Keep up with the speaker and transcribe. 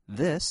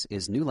This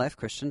is New Life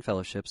Christian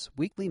Fellowship's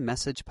weekly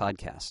message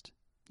podcast.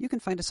 You can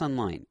find us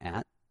online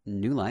at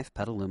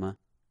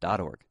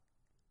newlifepetaluma.org.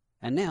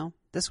 And now,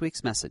 this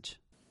week's message.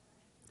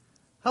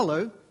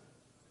 Hello,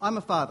 I'm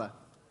a father.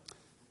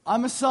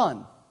 I'm a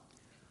son.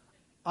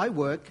 I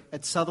work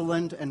at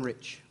Sutherland and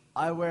Rich.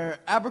 I wear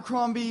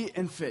Abercrombie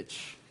and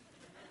Fitch.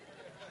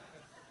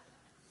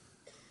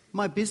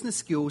 My business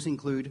skills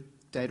include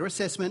data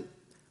assessment,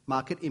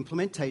 market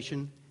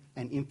implementation,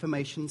 and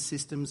information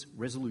systems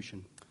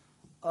resolution.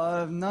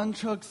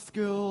 Nunchuck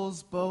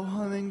skills, bow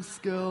hunting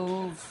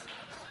skills.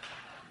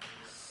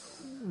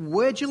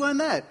 Where'd you learn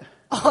that?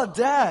 Oh,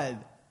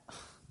 Dad!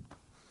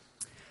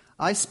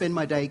 I spend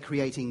my day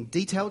creating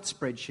detailed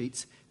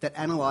spreadsheets that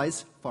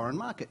analyze foreign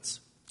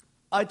markets.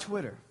 I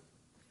Twitter.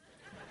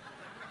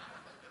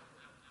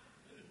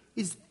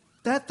 Is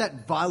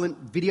that violent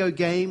video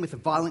game with a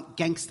violent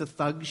gangster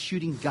thug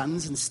shooting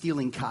guns and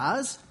stealing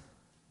cars?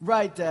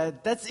 Right,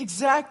 Dad. That's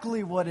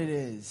exactly what it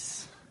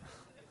is.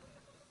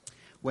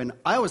 When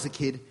I was a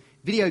kid,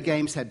 video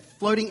games had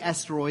floating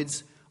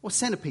asteroids or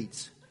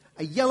centipedes,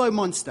 a yellow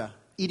monster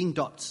eating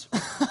dots.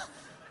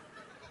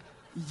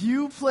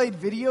 You played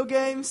video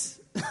games?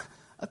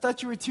 I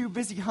thought you were too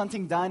busy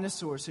hunting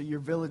dinosaurs so your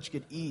village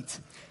could eat.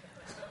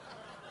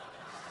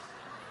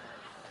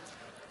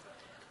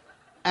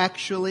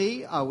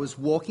 Actually, I was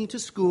walking to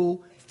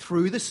school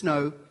through the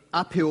snow,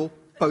 uphill,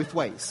 both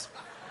ways.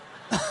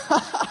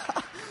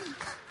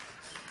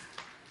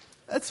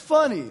 That's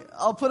funny.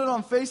 I'll put it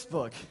on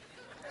Facebook.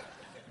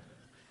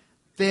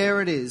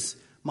 There it is,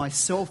 my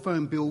cell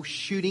phone bill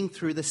shooting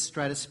through the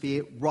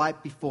stratosphere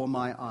right before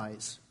my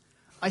eyes.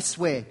 I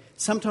swear,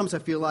 sometimes I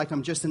feel like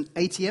I'm just an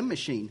ATM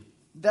machine.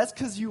 That's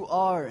because you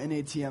are an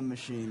ATM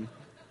machine.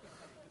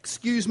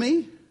 Excuse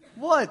me?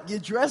 What? You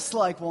dress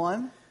like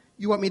one.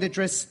 You want me to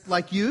dress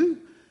like you?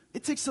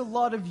 It takes a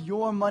lot of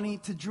your money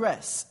to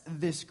dress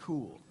this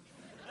cool.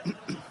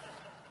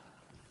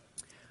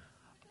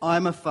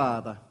 I'm a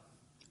father.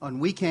 On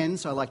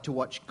weekends, I like to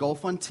watch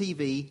golf on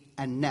TV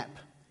and nap,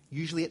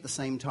 usually at the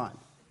same time.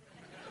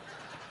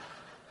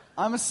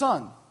 I'm a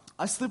son.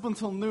 I sleep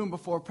until noon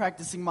before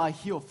practicing my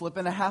heel flip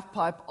and a half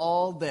pipe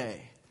all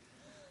day.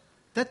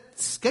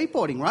 That's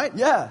skateboarding, right?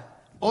 Yeah.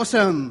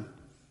 Awesome.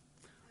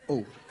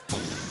 Oh,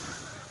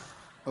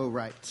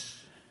 right.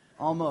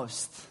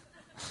 Almost.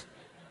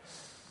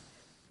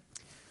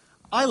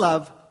 I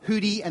love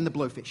Hootie and the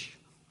Blowfish.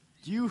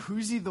 You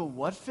Hoosie the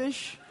what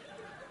fish?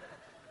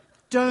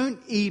 Don't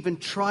even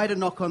try to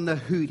knock on the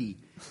Hootie.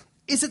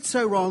 Is it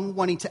so wrong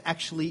wanting to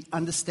actually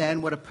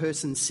understand what a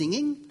person's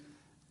singing?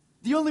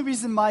 The only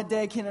reason my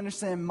dad can't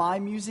understand my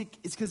music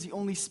is because he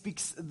only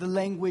speaks the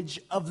language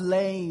of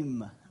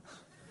lame.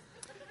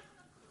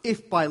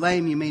 If by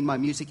lame you mean my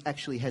music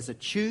actually has a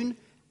tune,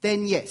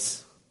 then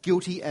yes,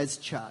 guilty as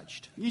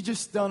charged. You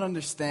just don't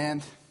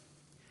understand.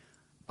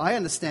 I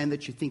understand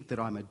that you think that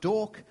I'm a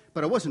dork,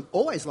 but I wasn't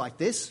always like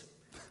this.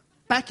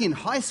 Back in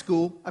high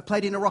school, I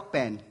played in a rock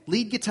band,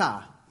 lead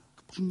guitar.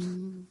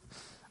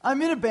 I'm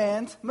in a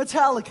band,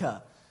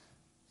 Metallica.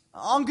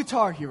 I'm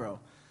Guitar Hero.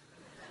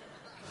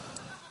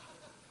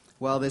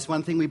 Well, there's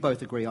one thing we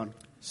both agree on.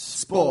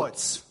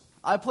 Sports.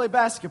 I play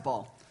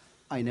basketball.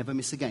 I never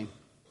miss a game.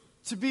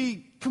 To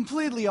be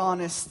completely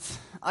honest,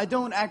 I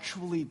don't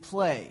actually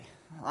play.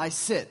 I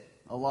sit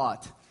a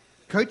lot.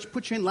 Coach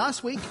put you in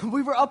last week.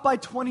 We were up by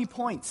 20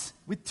 points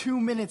with 2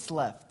 minutes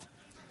left.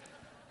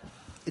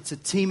 It's a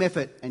team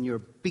effort, and you're a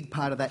big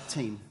part of that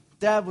team.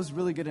 Dad was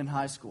really good in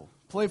high school.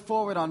 Played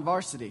forward on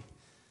varsity.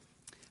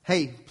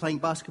 Hey, playing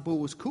basketball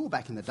was cool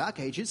back in the dark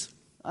ages.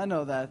 I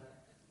know that.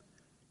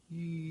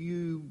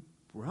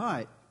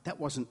 Right. That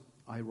wasn't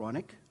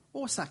ironic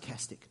or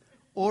sarcastic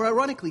or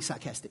ironically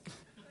sarcastic.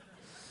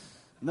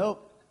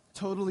 Nope.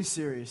 Totally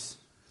serious.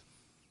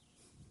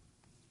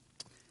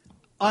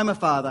 I'm a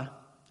father.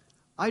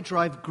 I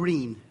drive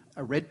green,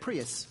 a red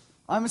Prius.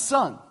 I'm a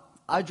son.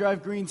 I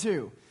drive green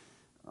too.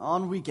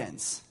 On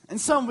weekends. And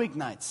some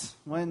weeknights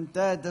when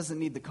Dad doesn't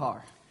need the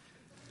car.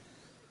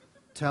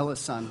 Tell us,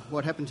 son,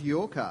 what happened to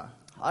your car?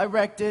 I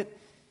wrecked it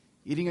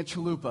eating a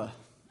chalupa.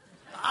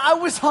 I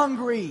was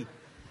hungry.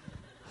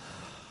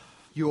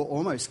 You were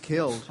almost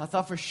killed. I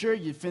thought for sure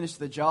you'd finish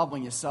the job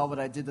when you saw what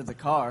I did to the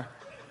car.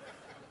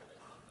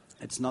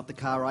 It's not the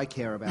car I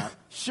care about.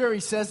 Sure,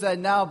 he says that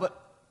now, but...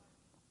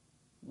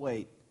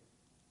 Wait.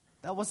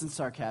 That wasn't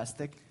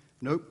sarcastic.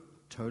 Nope,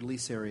 totally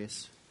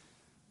serious.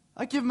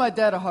 I give my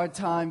dad a hard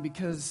time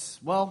because,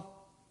 well,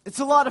 it's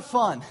a lot of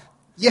fun.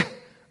 Yeah,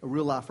 a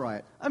real laugh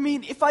riot. I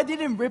mean, if I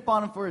didn't rip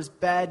on him for his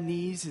bad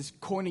knees, his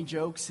corny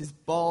jokes, his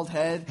bald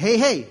head...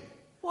 Hey!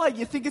 What,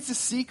 you think it's a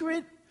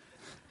secret?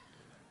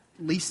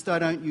 At least I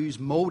don't use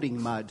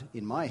molding mud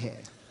in my hair.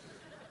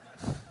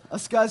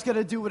 Us guys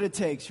gotta do what it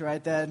takes,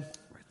 right, Dad?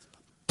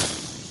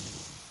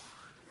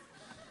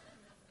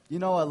 You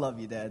know I love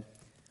you, Dad.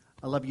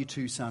 I love you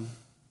too, son.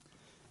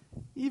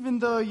 Even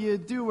though you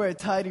do wear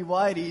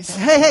tighty-whities.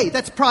 Hey,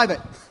 that's private.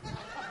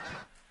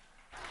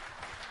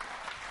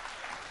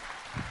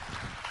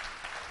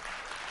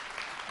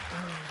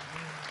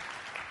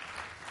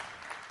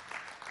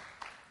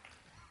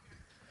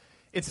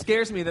 It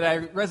scares me that I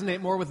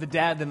resonate more with the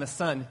dad than the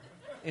son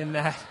in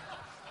that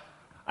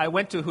I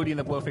went to a Hootie and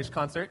the Blowfish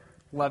concert,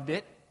 loved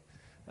it.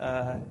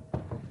 I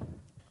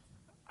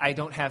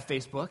don't have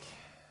Facebook.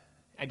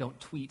 I don't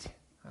tweet.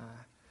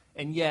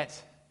 And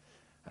yet,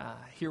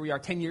 here we are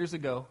 10 years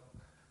ago.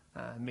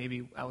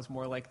 Maybe I was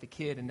more like the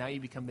kid, and now you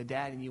become the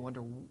dad, and you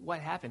wonder, what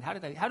happened? How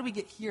did we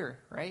get here,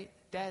 right?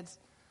 Dads,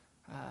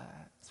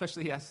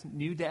 especially us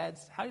new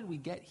dads, how did we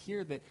get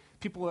here that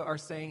people are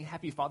saying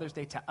Happy Father's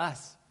Day to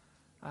us?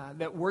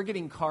 That we're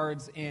getting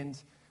cards, and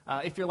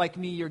if you're like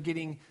me, you're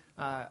getting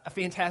a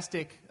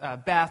fantastic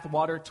bath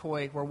water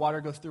toy where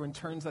water goes through and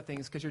turns the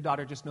things because your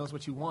daughter just knows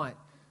what you want,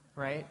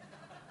 right?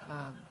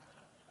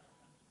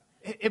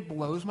 It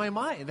blows my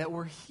mind that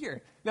we're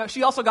here. Now,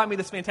 she also got me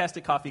this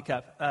fantastic coffee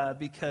cup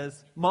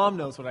because Mom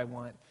knows what I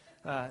want.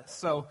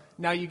 So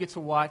now you get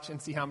to watch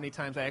and see how many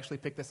times I actually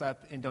pick this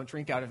up and don't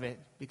drink out of it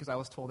because I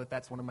was told that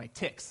that's one of my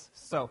tics.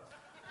 So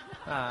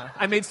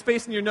I made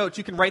space in your notes.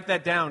 You can write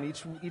that down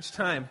each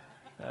time.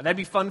 That'd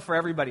be fun for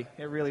everybody.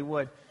 It really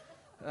would.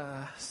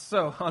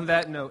 So on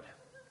that note,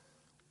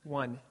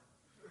 1.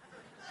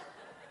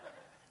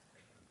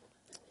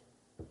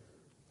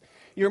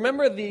 You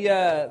remember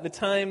the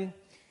time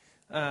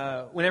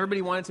when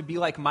everybody wanted to be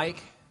like Mike?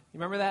 You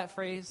remember that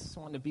phrase?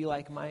 Wanting to be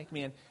like Mike?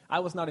 Man, I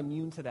was not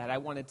immune to that. I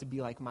wanted to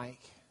be like Mike.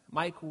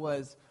 Mike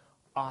was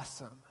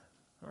awesome,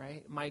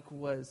 right? Mike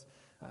was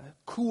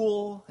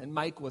cool, and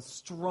Mike was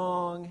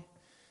strong.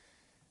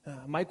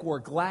 Mike wore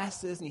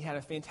glasses, and he had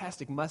a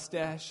fantastic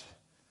mustache.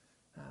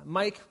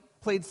 Mike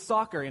played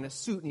soccer in a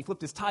suit, and he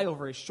flipped his tie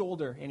over his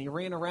shoulder, and he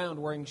ran around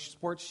wearing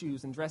sports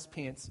shoes and dress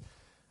pants.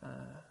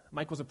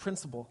 Mike was a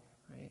principal,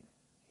 right?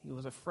 He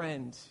was a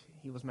friend.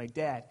 He was my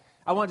dad.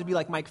 I wanted to be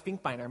like Mike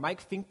Finkbeiner.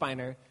 Mike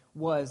Finkbeiner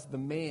was the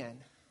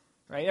man,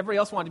 right? Everybody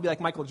else wanted to be like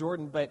Michael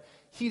Jordan, but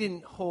he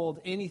didn't hold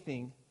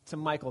anything to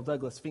Michael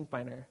Douglas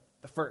Finkbeiner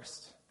the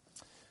first.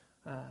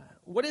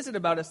 What is it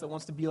about us that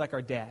wants to be like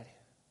our dad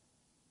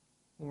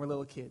when we're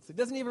little kids? It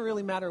doesn't even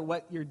really matter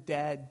what your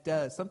dad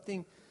does.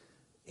 Something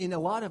in a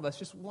lot of us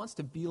just wants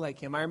to be like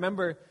him. I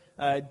remember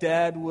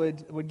Dad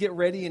would get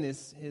ready in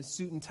his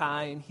suit and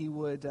tie, and he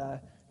would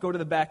go to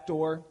the back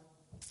door,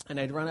 and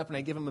I'd run up and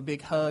I'd give him a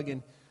big hug,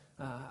 and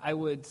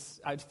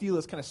I'd feel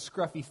his kind of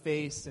scruffy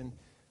face and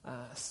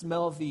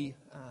smell the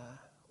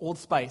Old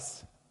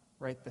Spice,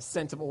 right? The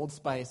scent of Old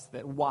Spice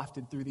that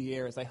wafted through the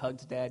air as I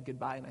hugged Dad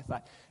goodbye. And I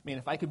thought, man,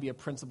 if I could be a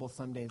principal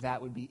someday,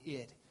 that would be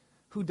it.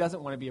 Who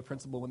doesn't want to be a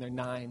principal when they're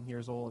 9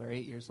 years old or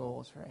 8 years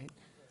old, right?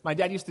 My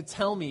dad used to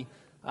tell me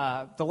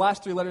the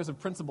last 3 letters of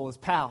principal is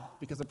pal,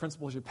 because the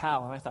principal is your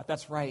pal. And I thought,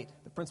 that's right.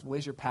 The principal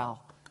is your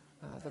pal.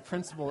 The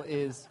principal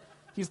he's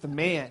the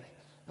man.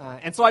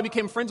 And so I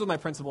became friends with my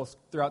principals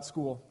throughout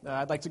school.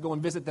 I'd like to go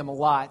and visit them a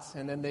lot,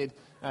 and then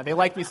they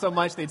liked me so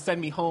much they'd send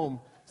me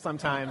home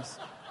sometimes.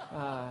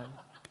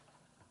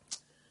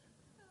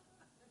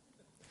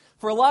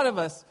 For a lot of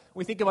us,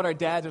 when we think about our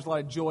dads, there's a lot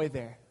of joy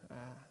there,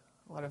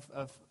 a lot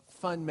of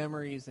fun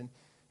memories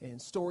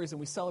and stories, and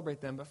we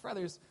celebrate them. But for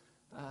others,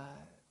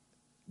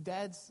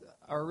 dads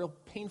are a real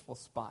painful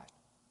spot,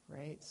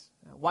 right?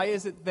 Why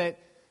is it that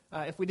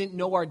if we didn't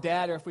know our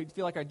dad, or if we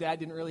feel like our dad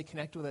didn't really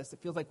connect with us, it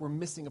feels like we're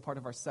missing a part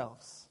of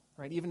ourselves,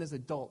 right? Even as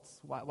adults,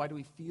 why do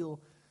we feel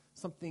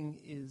something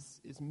is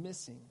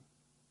missing?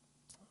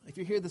 If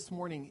you're here this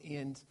morning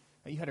and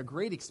you had a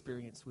great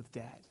experience with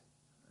Dad,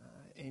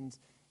 and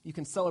you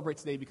can celebrate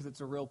today because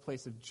it's a real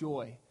place of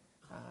joy,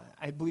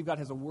 I believe God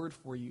has a word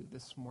for you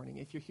this morning.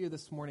 If you're here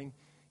this morning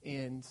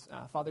and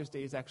Father's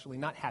Day is actually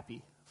not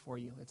happy for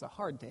you, it's a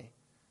hard day,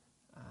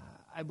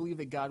 I believe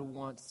that God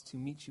wants to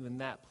meet you in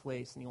that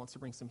place, and he wants to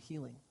bring some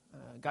healing.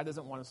 God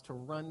doesn't want us to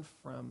run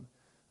from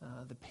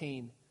the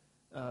pain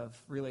of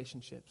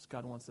relationships.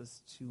 God wants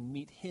us to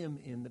meet him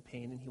in the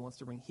pain, and he wants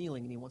to bring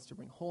healing, and he wants to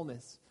bring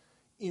wholeness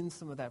in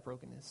some of that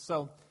brokenness.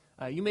 So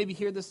you may be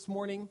here this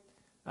morning,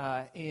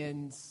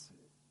 and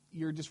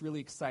you're just really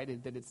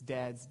excited that it's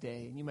Dad's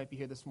Day. And you might be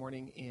here this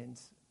morning,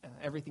 and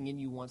everything in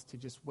you wants to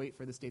just wait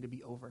for this day to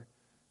be over.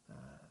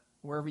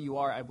 Wherever you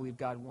are, I believe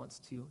God wants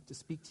to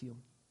speak to you.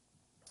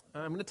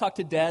 I'm going to talk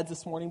to dads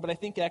this morning, but I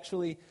think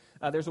actually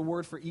there's a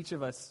word for each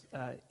of us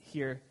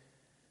here,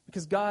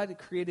 because God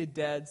created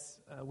dads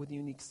with a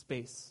unique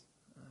space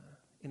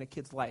in a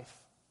kid's life.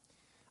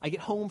 I get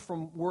home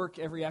from work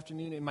every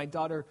afternoon, and my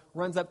daughter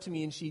runs up to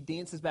me, and she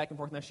dances back and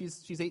forth. Now,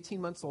 she's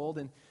 18 months old,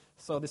 and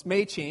so this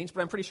may change,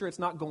 but I'm pretty sure it's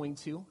not going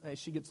to as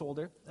she gets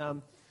older.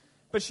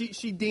 But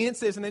she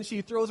dances, and then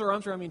she throws her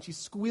arms around me, and she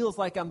squeals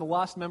like I'm the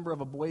lost member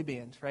of a boy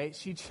band, right?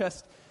 She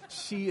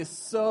is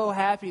so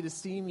happy to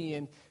see me,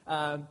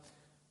 and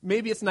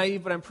maybe it's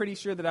naive, but I'm pretty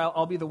sure that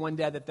I'll be the one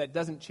dad that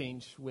doesn't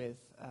change with,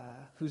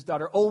 whose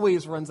daughter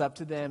always runs up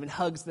to them and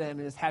hugs them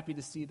and is happy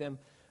to see them.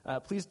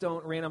 Please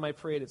don't rain on my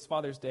parade. It's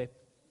Father's Day.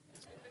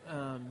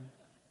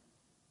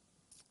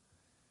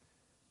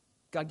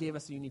 God gave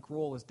us a unique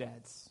role as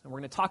dads, and we're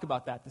going to talk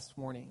about that this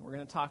morning. We're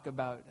going to talk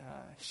about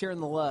sharing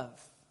the love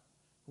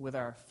with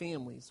our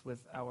families,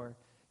 with our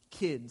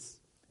kids.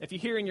 If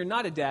you're here and you're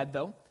not a dad,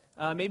 though,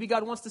 Maybe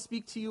God wants to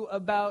speak to you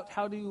about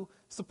how to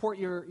support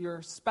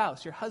your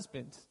spouse, your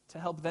husband, to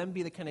help them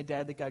be the kind of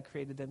dad that God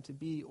created them to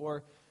be.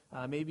 Or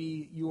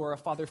maybe you are a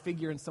father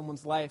figure in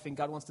someone's life and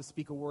God wants to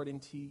speak a word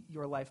into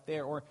your life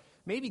there. Or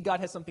maybe God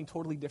has something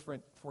totally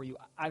different for you.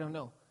 I don't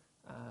know.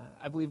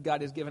 I believe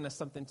God has given us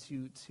something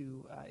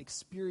to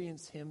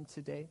experience Him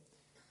today.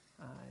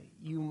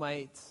 You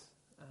might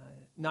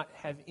not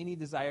have any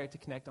desire to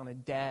connect on a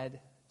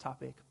dad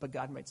topic, but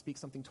God might speak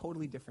something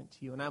totally different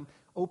to you. And I'm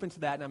open to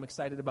that, and I'm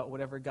excited about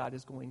whatever God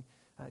is going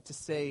to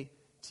say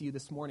to you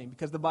this morning,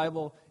 because the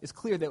Bible is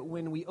clear that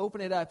when we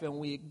open it up and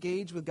we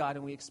engage with God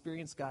and we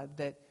experience God,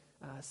 that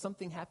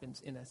something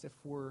happens in us if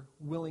we're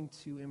willing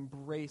to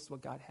embrace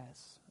what God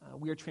has.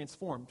 We are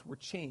transformed. We're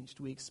changed.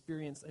 We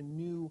experience a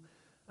new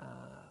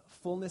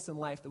fullness in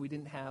life that we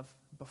didn't have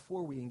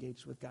before we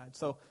engaged with God.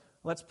 So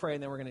let's pray,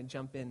 and then we're going to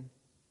jump in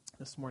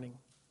this morning.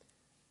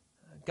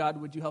 God,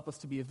 would you help us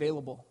to be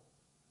available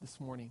this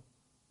morning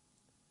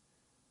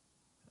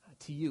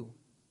to you,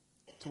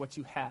 to what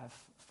you have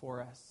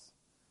for us?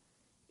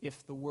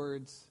 If the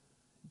words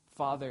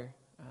Father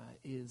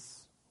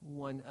is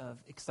one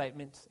of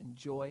excitement and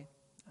joy,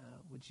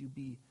 would you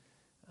be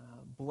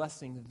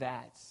blessing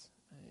that,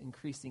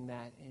 increasing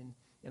that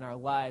in our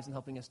lives and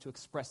helping us to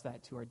express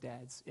that to our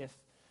dads? If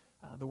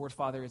the word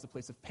Father is a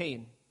place of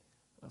pain,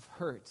 of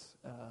hurt,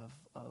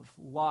 of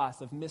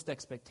loss, of missed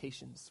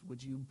expectations,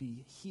 would you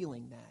be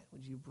healing that?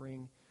 Would you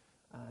bring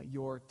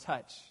your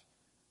touch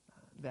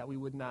that we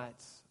would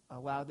not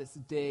allow this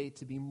day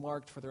to be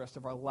marked for the rest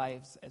of our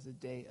lives as a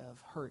day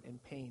of hurt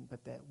and pain,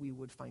 but that we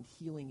would find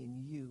healing in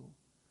you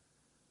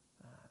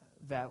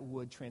that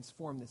would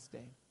transform this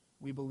day.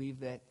 We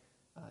believe that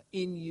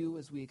in you,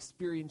 as we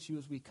experience you,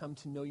 as we come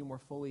to know you more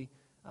fully,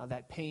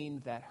 that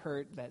pain, that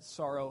hurt, that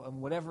sorrow,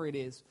 and whatever it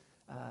is,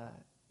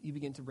 you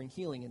begin to bring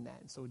healing in that.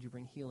 And so would you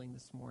bring healing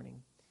this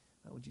morning?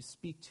 Would you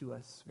speak to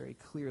us very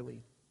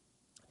clearly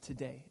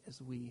today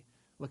as we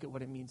look at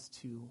what it means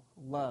to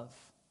love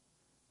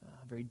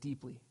very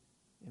deeply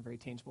in very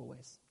tangible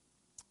ways?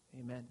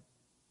 Amen.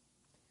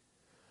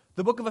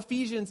 The book of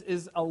Ephesians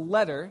is a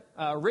letter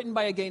written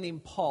by a guy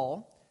named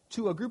Paul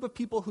to a group of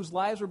people whose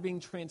lives were being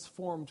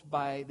transformed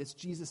by this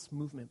Jesus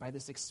movement, by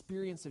this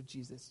experience of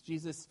Jesus.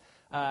 Jesus,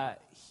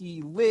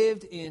 he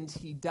lived and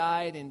he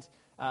died, and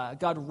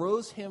God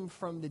rose him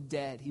from the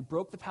dead. He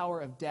broke the power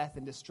of death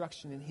and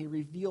destruction, and he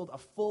revealed a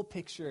full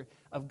picture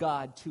of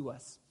God to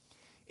us.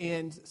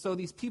 And so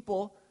these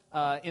people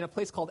in a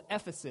place called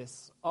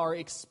Ephesus are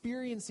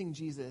experiencing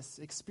Jesus,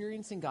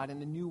 experiencing God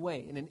in a new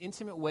way, in an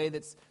intimate way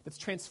that's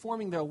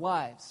transforming their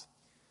lives.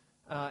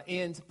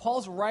 And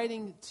Paul's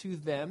writing to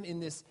them in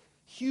this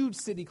huge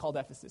city called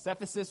Ephesus.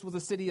 Ephesus was a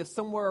city of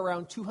somewhere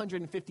around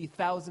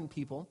 250,000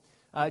 people.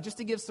 Just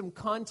to give some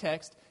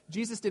context,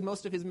 Jesus did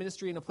most of his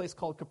ministry in a place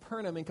called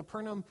Capernaum, and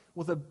Capernaum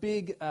was a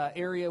big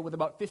area with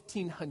about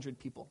 1,500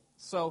 people.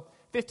 So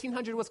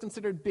 1,500 was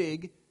considered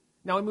big.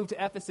 Now we move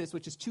to Ephesus,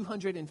 which is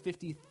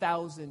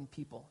 250,000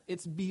 people.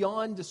 It's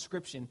beyond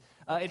description.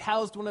 It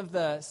housed one of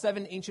the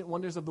 7 ancient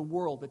wonders of the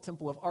world, the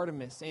Temple of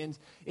Artemis, and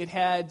it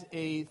had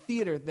a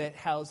theater that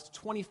housed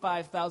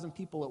 25,000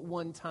 people at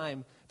one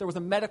time. There was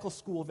a medical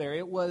school there.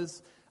 It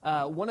was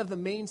one of the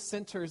main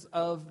centers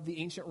of the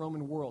ancient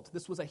Roman world.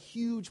 This was a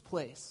huge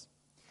place.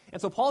 And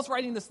so Paul's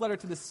writing this letter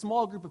to this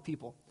small group of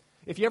people.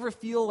 If you ever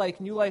feel like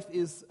New Life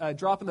is a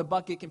drop in the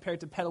bucket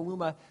compared to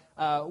Petaluma,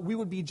 we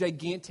would be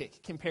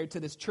gigantic compared to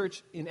this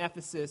church in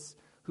Ephesus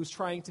who's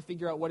trying to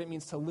figure out what it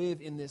means to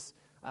live in this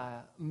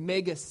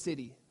mega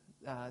city,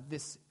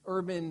 this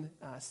urban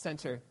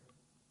center.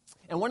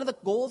 And one of the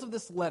goals of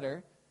this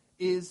letter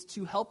is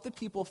to help the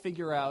people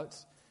figure out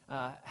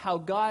how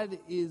God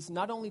is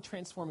not only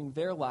transforming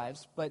their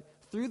lives, but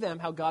through them,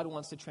 how God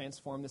wants to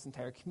transform this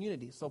entire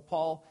community. So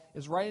Paul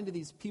is writing to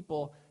these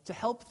people to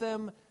help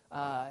them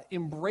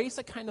embrace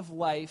a kind of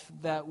life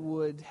that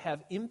would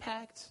have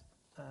impact,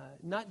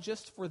 not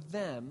just for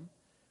them,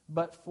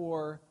 but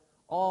for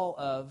all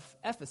of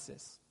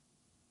Ephesus.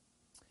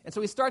 And so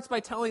he starts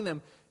by telling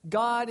them,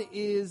 God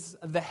is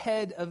the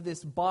head of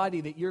this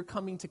body that you're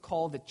coming to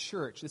call the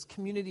church, this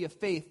community of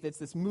faith that's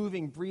this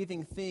moving,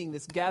 breathing thing,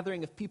 this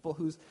gathering of people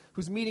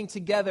who's meeting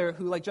together,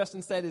 who, like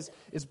Justin said,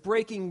 is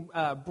breaking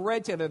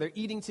bread together. They're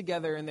eating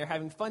together, and they're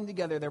having fun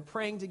together. They're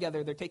praying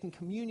together. They're taking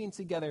communion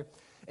together.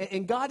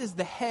 And God is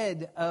the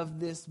head of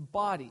this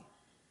body,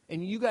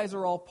 and you guys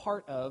are all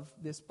part of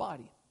this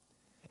body.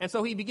 And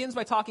so he begins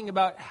by talking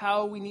about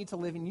how we need to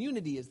live in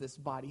unity as this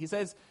body. He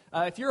says,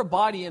 if you're a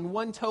body and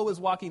one toe is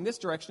walking this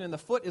direction and the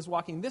foot is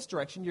walking this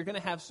direction, you're going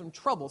to have some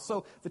trouble.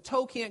 So the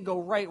toe can't go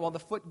right while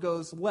the foot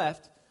goes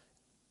left,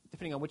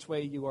 depending on which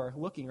way you are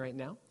looking right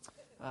now.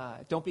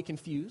 Don't be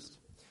confused.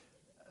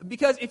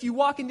 Because if you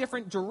walk in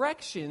different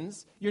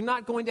directions, you're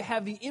not going to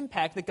have the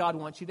impact that God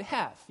wants you to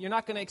have. You're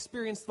not going to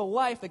experience the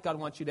life that God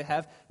wants you to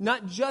have,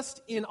 not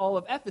just in all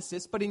of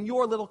Ephesus, but in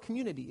your little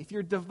community. If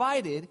you're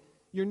divided,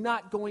 you're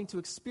not going to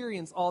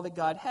experience all that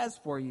God has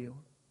for you.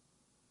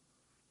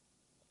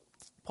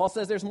 Paul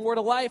says there's more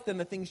to life than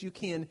the things you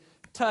can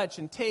touch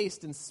and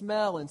taste and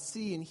smell and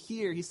see and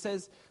hear. He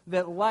says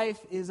that life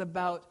is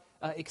about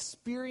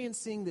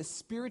experiencing this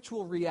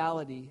spiritual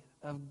reality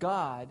of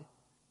God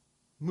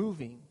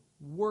moving,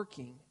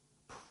 working,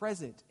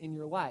 present in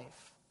your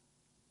life.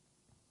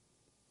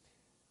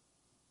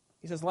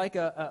 He says, like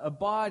a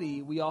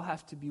body, we all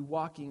have to be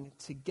walking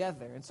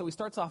together. And so he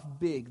starts off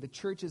big. The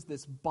church is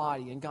this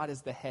body, and God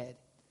is the head.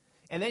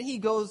 And then he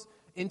goes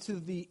into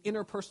the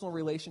interpersonal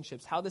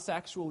relationships, how this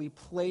actually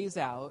plays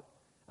out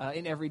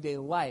in everyday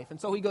life.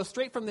 And so he goes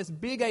straight from this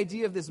big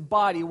idea of this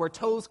body where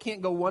toes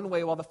can't go one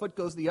way while the foot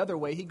goes the other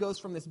way. He goes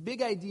from this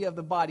big idea of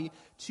the body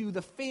to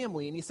the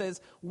family. And he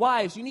says,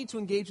 wives, you need to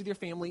engage with your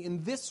family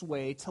in this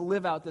way to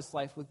live out this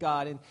life with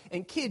God.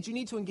 And kids, you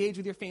need to engage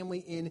with your family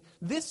in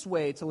this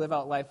way to live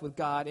out life with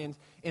God.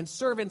 And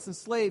servants and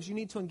slaves, you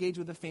need to engage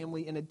with the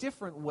family in a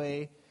different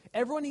way.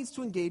 Everyone needs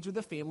to engage with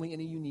the family in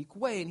a unique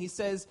way. And he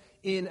says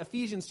in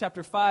Ephesians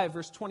chapter 5,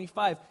 verse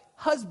 25,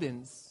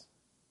 husbands,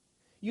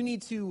 you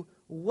need to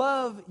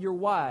love your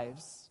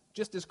wives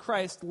just as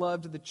Christ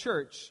loved the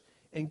church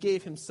and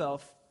gave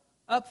himself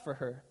up for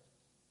her.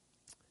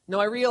 Now,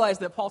 I realize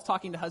that Paul's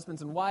talking to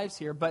husbands and wives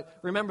here, but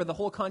remember, the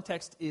whole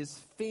context is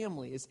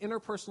family, is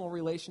interpersonal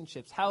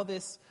relationships, how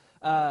this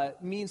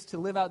means to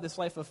live out this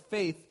life of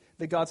faith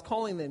that God's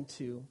calling them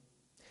to.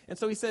 And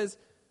so he says,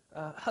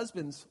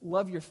 husbands,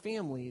 love your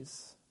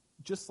families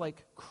just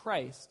like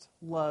Christ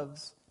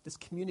loves this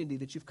community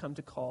that you've come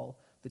to call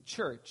the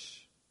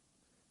church.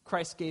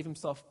 Christ gave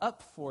himself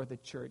up for the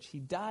church. He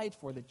died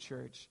for the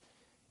church.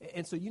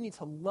 And so you need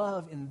to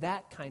love in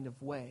that kind of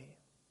way.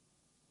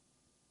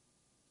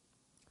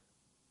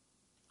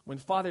 When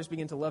fathers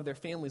begin to love their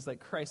families like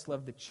Christ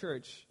loved the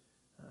church,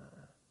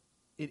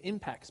 it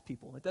impacts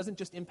people. It doesn't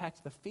just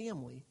impact the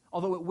family,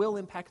 although it will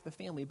impact the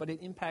family, but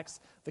it impacts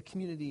the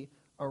community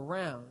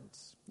around.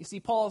 You see,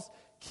 Paul's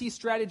key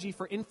strategy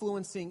for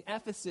influencing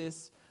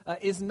Ephesus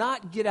is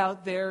not get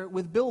out there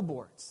with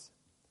billboards.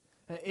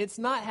 It's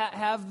not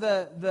have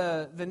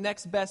the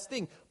next best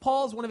thing.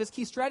 Paul's, one of his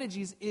key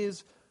strategies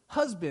is,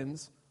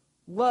 husbands,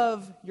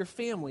 love your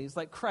families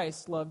like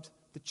Christ loved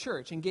the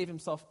church and gave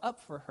himself up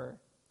for her.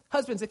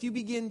 Husbands, if you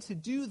begin to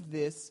do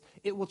this,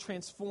 it will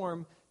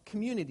transform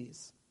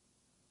communities.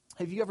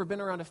 Have you ever been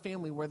around a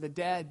family where the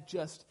dad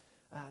just,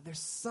 there's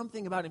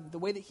something about him, the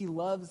way that he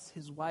loves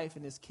his wife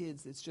and his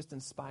kids, it's just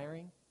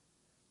inspiring?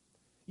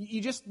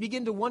 You just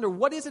begin to wonder,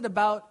 what is it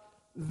about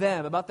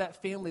them, about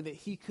that family, that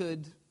he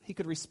could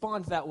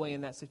respond that way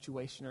in that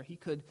situation, or he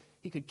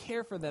could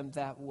care for them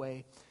that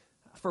way.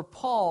 For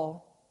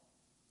Paul,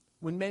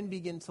 when men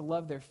begin to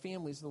love their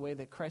families the way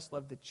that Christ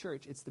loved the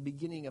church, it's the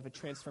beginning of a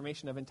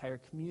transformation of entire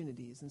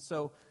communities. And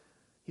so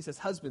he says,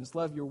 husbands,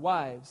 love your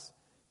wives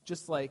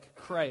just like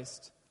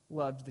Christ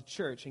loved the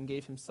church and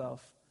gave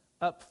himself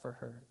up for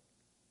her.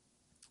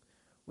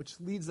 Which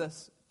leads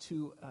us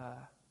to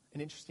an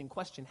interesting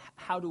question.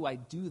 How do I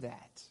do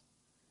that?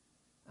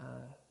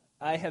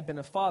 I have been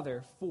a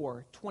father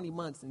for 20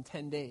 months and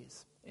 10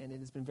 days, and it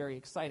has been very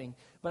exciting.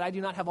 But I do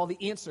not have all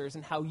the answers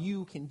in how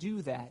you can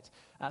do that.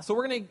 So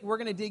we're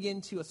gonna dig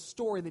into a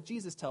story that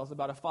Jesus tells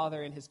about a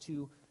father and his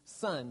two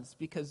sons,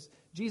 because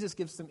Jesus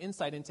gives some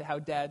insight into how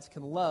dads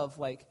can love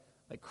like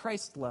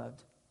Christ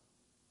loved.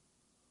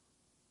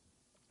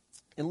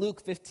 In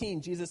Luke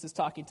 15, Jesus is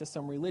talking to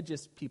some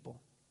religious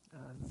people.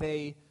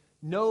 They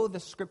know the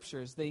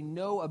scriptures. They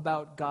know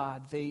about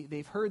God.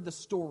 They've heard the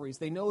stories.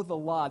 They know the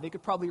law. They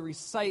could probably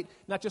recite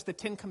not just the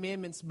 10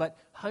 Commandments, but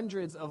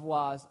hundreds of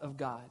laws of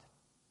God.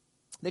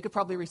 They could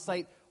probably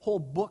recite whole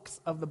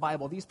books of the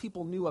Bible. These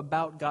people knew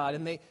about God,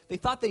 and they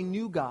thought they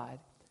knew God,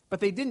 but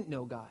they didn't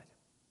know God.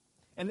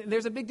 And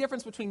there's a big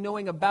difference between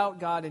knowing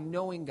about God and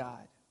knowing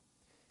God.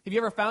 Have you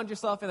ever found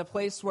yourself in a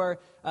place where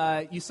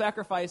you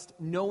sacrificed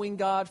knowing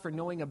God for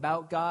knowing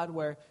about God,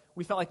 where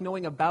we felt like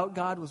knowing about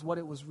God was what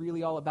it was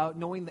really all about,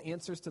 knowing the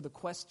answers to the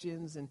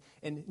questions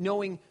and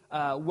knowing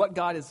what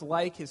God is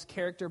like, his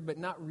character, but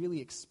not really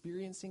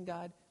experiencing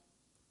God?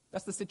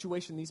 That's the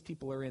situation these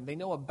people are in. They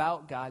know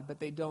about God, but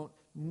they don't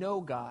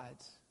know God.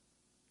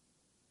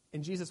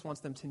 And Jesus wants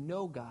them to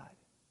know God.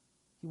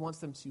 He wants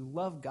them to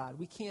love God.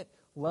 We can't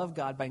love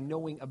God by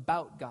knowing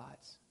about God.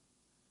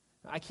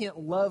 I can't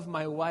love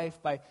my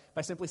wife by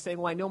simply saying,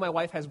 well, I know my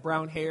wife has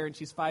brown hair and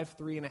she's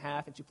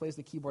 5'3.5" and she plays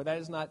the keyboard. That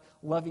is not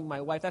loving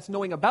my wife. That's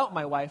knowing about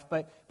my wife,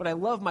 but I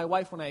love my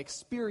wife when I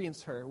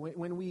experience her,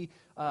 when we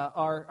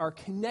are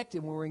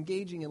connected, when we're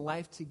engaging in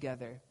life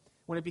together,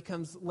 when it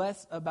becomes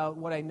less about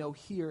what I know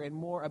here and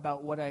more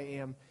about what I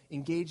am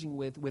engaging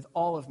with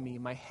all of me,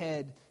 my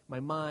head,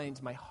 my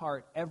mind, my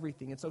heart,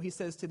 everything. And so he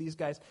says to these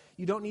guys,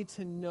 you don't need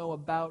to know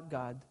about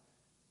God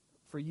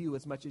for you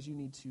as much as you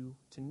need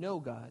to know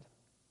God.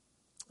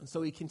 And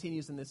so he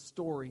continues in this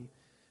story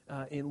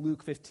in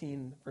Luke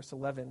 15, verse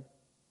 11.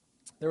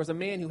 There was a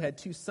man who had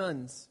 2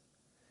 sons.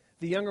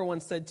 The younger one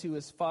said to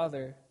his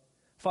father,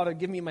 "Father,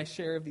 give me my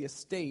share of the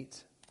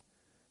estate."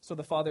 So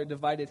the father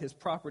divided his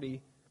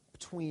property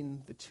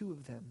between the 2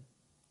 of them.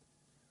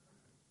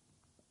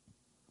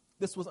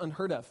 This was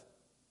unheard of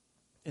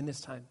in this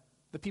time.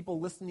 The people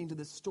listening to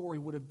this story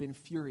would have been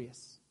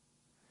furious.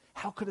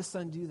 How could a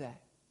son do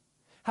that?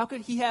 How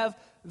could he have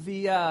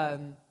the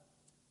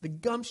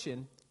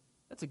gumption,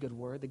 that's a good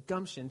word, the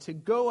gumption, to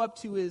go up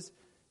to his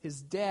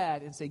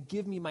dad and say,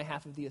 give me my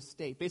half of the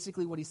estate?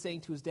 Basically what he's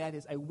saying to his dad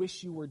is, I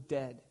wish you were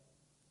dead.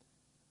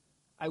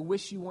 I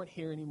wish you weren't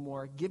here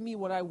anymore. Give me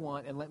what I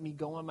want and let me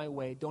go on my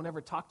way. Don't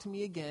ever talk to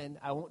me again.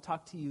 I won't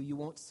talk to you. You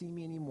won't see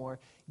me anymore.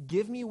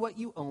 Give me what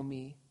you owe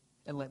me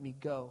and let me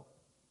go.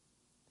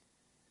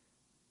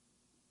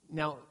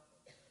 Now,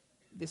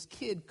 this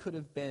kid could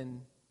have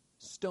been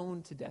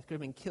stoned to death, could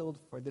have been killed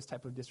for this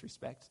type of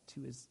disrespect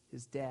to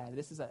his dad.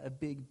 This is a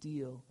big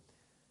deal.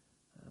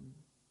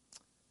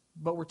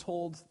 But we're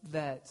told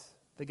that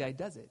the guy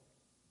does it.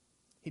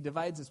 He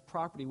divides his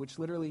property, which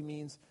literally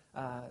means,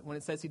 when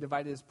it says he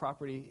divided his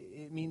property,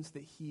 it means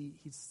that he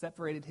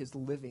separated his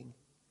living.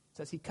 It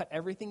says he cut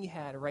everything he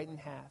had right in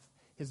half.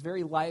 His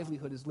very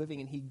livelihood is living,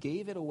 and he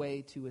gave it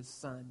away to his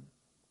son.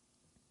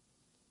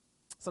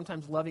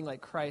 Sometimes loving like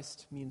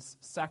Christ means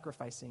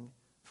sacrificing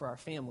for our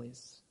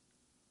families.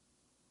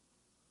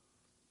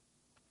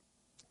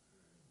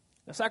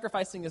 Now,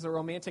 sacrificing is a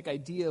romantic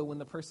idea when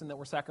the person that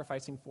we're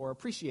sacrificing for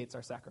appreciates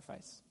our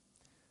sacrifice.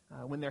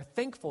 When they're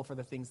thankful for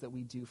the things that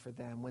we do for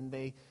them, when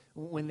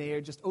they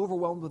are just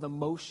overwhelmed with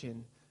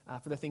emotion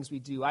for the things we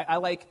do. I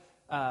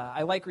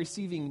like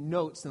receiving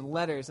notes and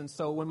letters, and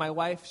so when my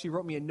wife, she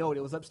wrote me a note.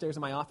 It was upstairs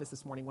in my office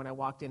this morning when I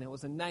walked in. It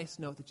was a nice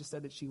note that just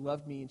said that she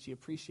loved me and she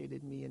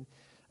appreciated me.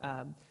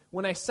 And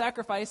when I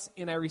sacrifice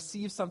and I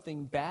receive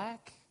something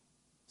back,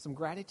 some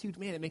gratitude,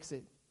 man, it makes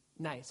it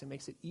nice. It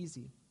makes it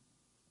easy.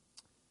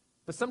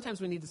 But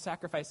sometimes we need to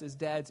sacrifice as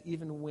dads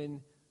even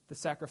when the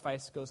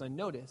sacrifice goes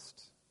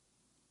unnoticed,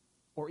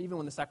 or even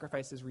when the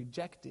sacrifice is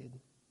rejected.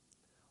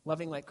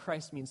 Loving like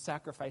Christ means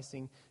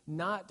sacrificing,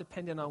 not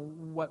dependent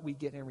on what we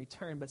get in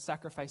return, but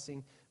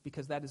sacrificing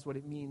because that is what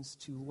it means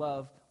to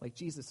love like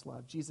Jesus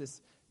loved. Jesus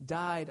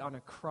died on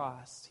a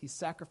cross. He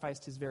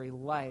sacrificed his very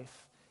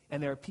life.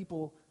 And there are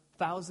people,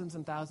 thousands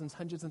and thousands,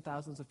 hundreds and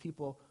thousands of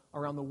people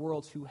around the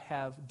world who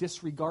have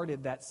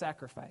disregarded that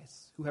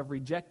sacrifice, who have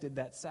rejected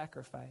that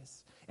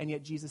sacrifice. And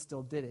yet Jesus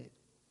still did it.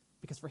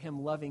 Because for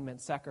him, loving meant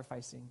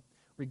sacrificing,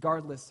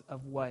 regardless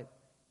of what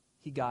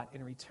he got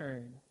in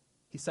return.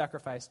 He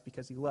sacrificed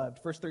because he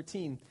loved. Verse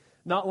 13,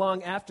 not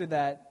long after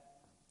that,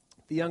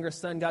 the younger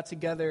son got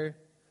together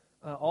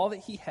all that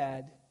he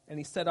had, and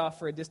he set off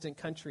for a distant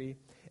country.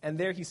 And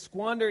there he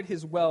squandered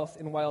his wealth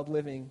in wild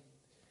living.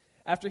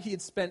 After he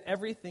had spent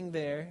everything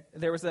there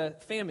was a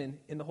famine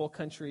in the whole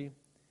country,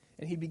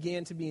 and he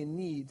began to be in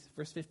need.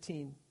 Verse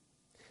 15.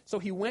 So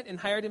he went and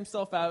hired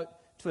himself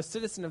out to a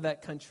citizen of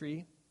that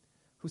country,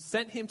 who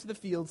sent him to the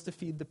fields to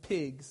feed the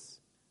pigs.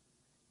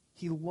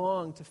 He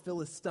longed to fill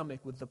his stomach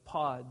with the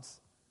pods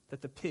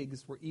that the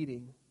pigs were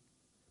eating,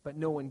 but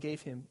no one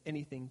gave him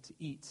anything to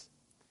eat.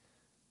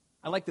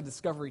 I like the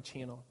Discovery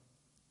Channel.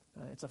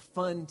 It's a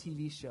fun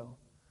TV show,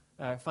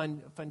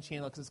 fun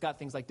channel because it's got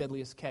things like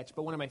Deadliest Catch.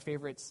 But one of my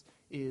favorites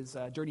is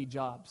Dirty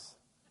Jobs.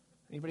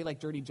 Anybody like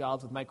Dirty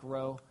Jobs with Mike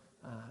Rowe?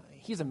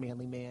 He's a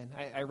manly man.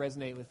 I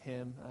resonate with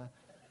him.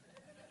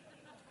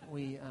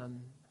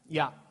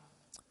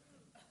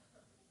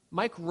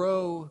 Mike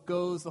Rowe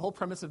goes, the whole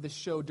premise of this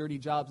show, Dirty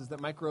Jobs, is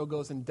that Mike Rowe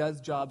goes and does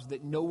jobs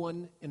that no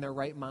one in their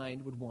right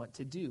mind would want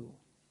to do,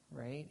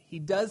 right? He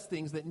does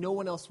things that no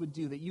one else would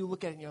do, that you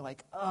look at it and you're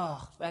like,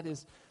 oh,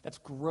 that's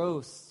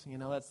gross,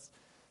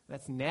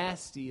 that's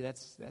nasty,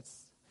 that's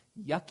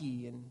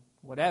yucky, and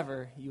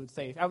whatever you would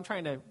say. I'm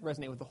trying to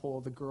resonate with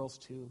the girls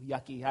too,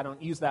 yucky. I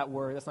don't use that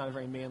word. That's not a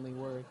very manly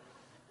word.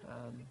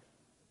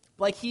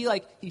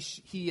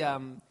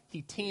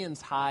 He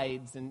tans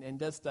hides and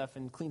does stuff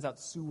and cleans out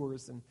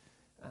sewers. And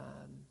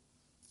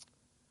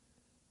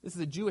this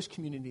is a Jewish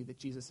community that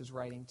Jesus is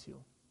writing to.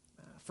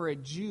 For a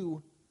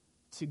Jew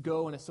to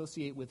go and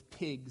associate with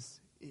pigs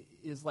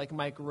is like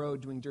Mike Rowe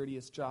doing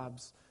Dirtiest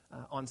Jobs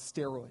on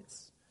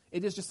steroids.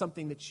 It is just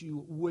something that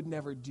you would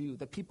never do,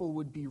 that people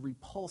would be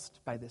repulsed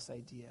by this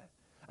idea.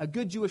 A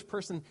good Jewish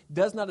person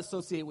does not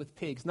associate with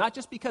pigs, not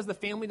just because the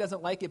family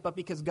doesn't like it, but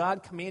because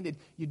God commanded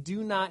you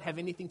do not have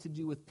anything to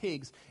do with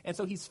pigs. And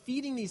so he's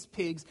feeding these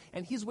pigs,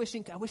 and he's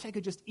wishing, I wish I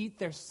could just eat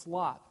their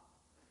slop.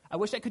 I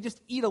wish I could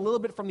just eat a little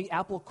bit from the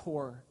apple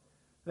core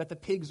that the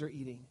pigs are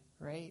eating,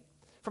 right?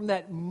 From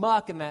that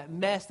muck and that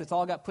mess that's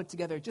all got put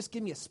together, just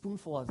give me a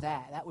spoonful of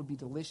that. That would be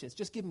delicious.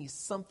 Just give me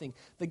something.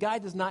 The guy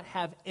does not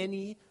have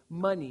any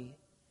money,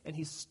 and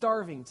he's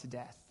starving to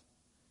death.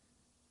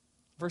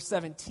 Verse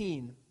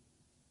 17.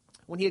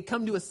 When he had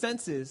come to his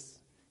senses,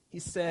 he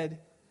said,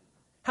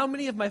 how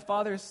many of my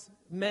father's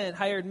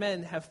hired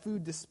men have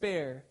food to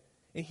spare?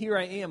 And here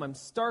I am, I'm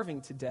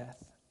starving to death.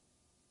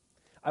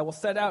 I will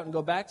set out and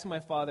go back to my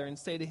father and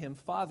say to him,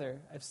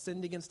 Father, I've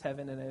sinned against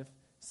heaven and I've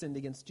sinned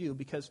against you.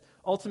 Because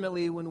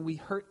ultimately when we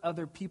hurt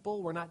other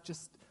people, we're not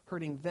just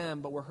hurting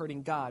them, but we're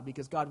hurting God,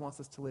 because God wants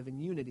us to live in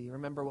unity.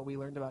 Remember what we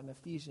learned about in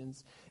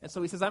Ephesians. And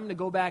so he says, I'm going to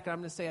go back and I'm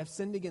going to say, I've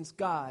sinned against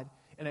God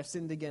and I've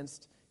sinned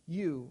against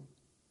you.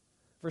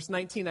 Verse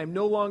 19, I'm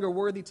no longer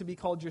worthy to be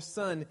called your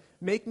son.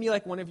 Make me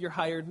like one of your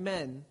hired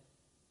men.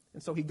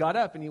 And so he got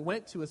up and he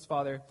went to his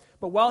father.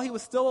 But while he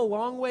was still a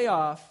long way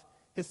off,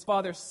 his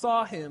father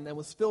saw him and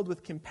was filled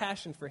with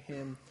compassion for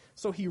him.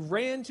 So he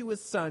ran to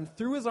his son,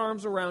 threw his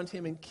arms around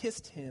him, and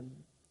kissed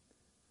him.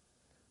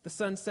 The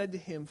son said to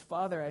him,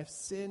 "Father, I have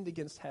sinned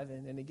against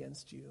heaven and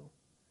against you.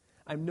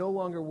 I'm no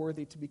longer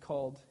worthy to be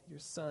called your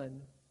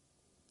son."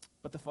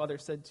 But the father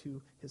said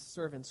to his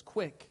servants,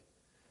 "Quick,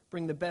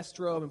 bring the best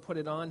robe and put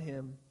it on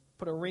him.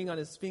 Put a ring on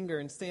his finger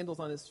and sandals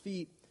on his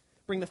feet.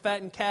 Bring the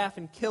fattened calf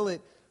and kill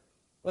it.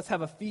 Let's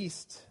have a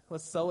feast.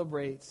 Let's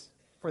celebrate.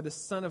 For this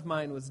son of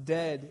mine was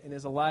dead and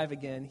is alive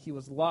again. He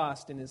was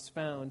lost and is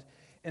found."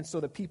 And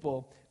so the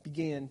people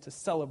began to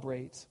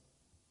celebrate.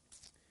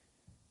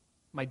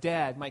 My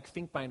dad, Mike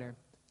Finkbeiner,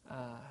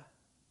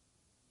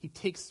 he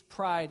takes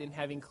pride in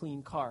having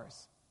clean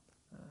cars.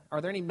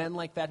 Are there any men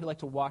like that who like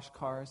to wash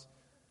cars?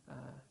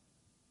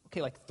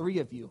 Okay, like 3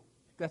 of you.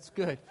 That's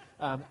good.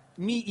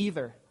 Me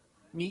either.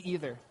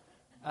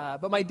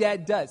 But my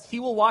dad does.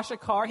 He will wash a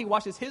car. He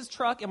washes his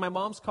truck and my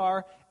mom's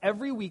car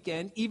every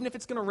weekend, even if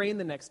it's going to rain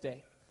the next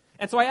day.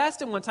 And so I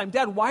asked him one time,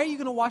 "Dad, why are you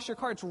going to wash your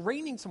car? It's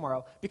raining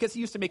tomorrow." Because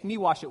he used to make me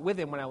wash it with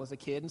him when I was a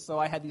kid, and so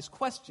I had these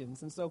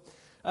questions. And so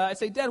I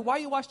say, "Dad, why are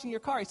you washing your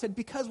car?" He said,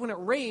 "Because when it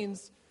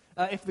rains,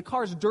 if the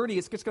car's dirty,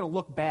 it's just going to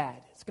look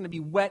bad. It's going to be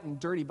wet and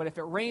dirty. But if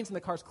it rains and the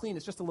car's clean,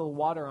 it's just a little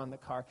water on the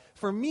car.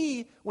 For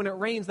me, when it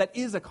rains, that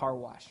is a car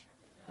wash,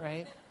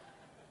 right?"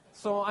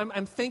 So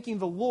I'm thanking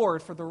the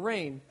Lord for the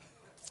rain.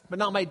 But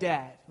not my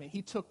dad. I mean,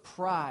 he took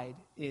pride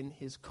in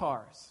his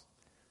cars.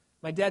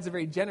 My dad's a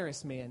very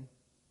generous man.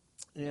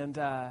 And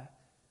I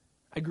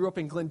grew up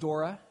in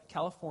Glendora,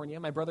 California.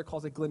 My brother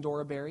calls it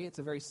Glendora Berry. It's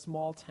a very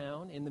small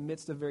town in the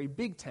midst of very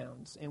big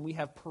towns. And we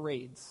have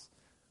parades.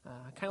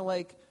 Kind of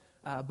like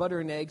butter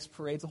and eggs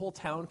parades. The whole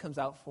town comes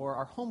out for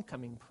our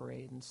homecoming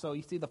parade. And so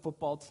you see the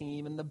football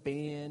team and the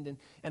band,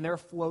 and there are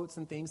floats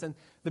and things. And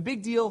the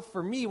big deal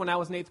for me when I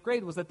was in 8th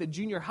grade was that the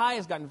junior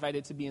highs got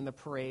invited to be in the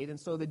parade. And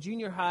so the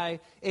junior high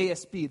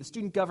ASB, the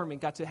student government,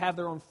 got to have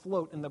their own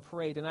float in the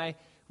parade. And I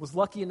was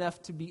lucky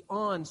enough to be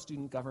on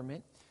student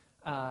government.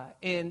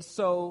 And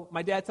so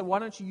my dad said, "Why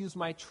don't you use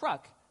my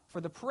truck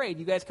for the parade?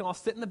 You guys can all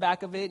sit in the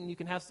back of it, and you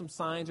can have some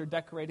signs or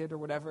decorate it or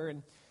whatever."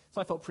 And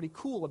so I felt pretty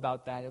cool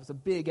about that. It was a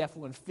big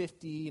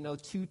F-150,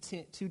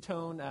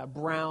 two-tone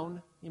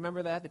brown. You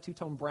remember that? The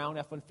two-tone brown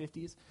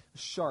F-150s? It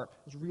was sharp.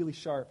 It was really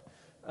sharp.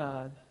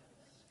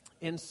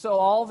 And so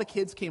all the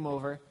kids came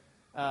over,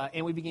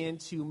 and we began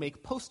to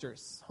make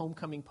posters,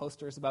 homecoming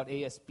posters about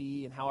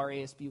ASB and how our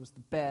ASB was the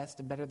best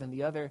and better than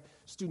the other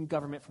student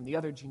government from the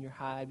other junior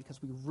high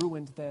because we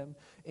ruined them.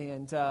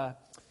 And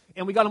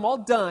we got them all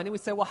done, and we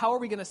said, "Well, how are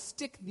we going to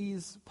stick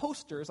these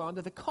posters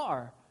onto the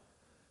car?"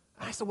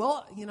 I said,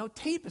 "Well,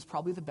 tape is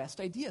probably the best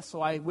idea." So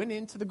I went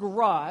into the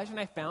garage, and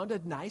I found a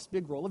nice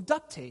big roll of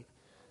duct tape.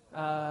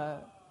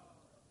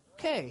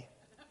 Okay.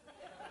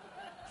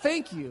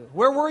 Thank you.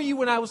 Where were you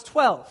when I was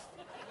 12?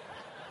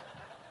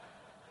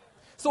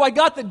 So I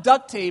got the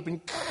duct tape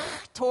and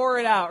tore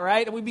it out,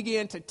 right? And we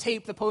began to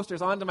tape the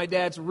posters onto my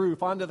dad's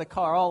roof, onto the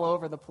car, all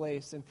over the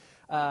place. And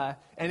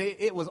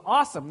it was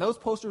awesome. Those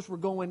posters were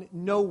going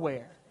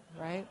nowhere,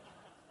 right?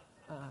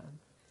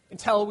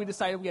 Until we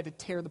decided we had to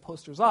tear the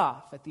posters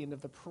off at the end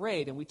of the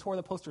parade. And we tore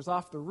the posters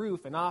off the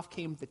roof, and off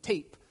came the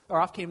tape, or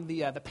off came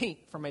the paint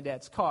from my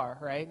dad's car,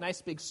 right?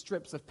 Nice big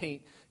strips of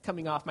paint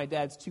coming off my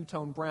dad's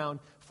two-tone brown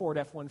Ford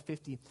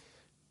F-150.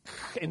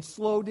 And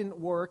slow didn't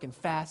work, and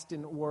fast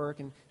didn't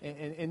work,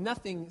 and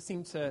nothing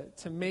seemed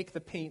to make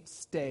the paint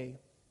stay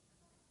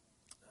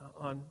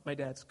on my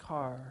dad's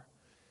car.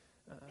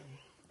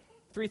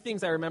 3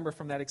 things I remember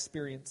from that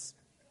experience.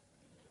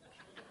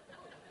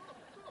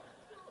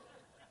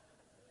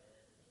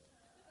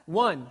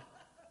 1,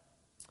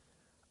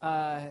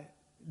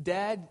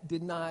 Dad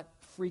did not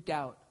freak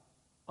out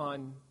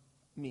on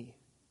me.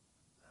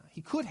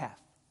 He could have.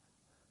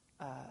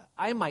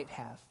 I might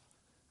have.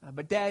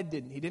 But Dad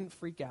didn't. He didn't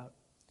freak out.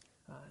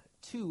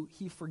 2,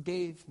 he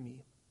forgave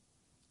me.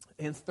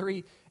 And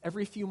 3,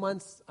 every few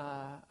months,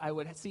 I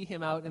would see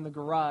him out in the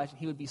garage, and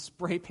he would be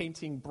spray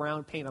painting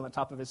brown paint on the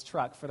top of his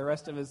truck for the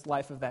rest of his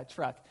life of that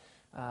truck.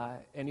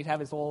 And he'd have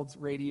his old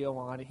radio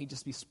on, and he'd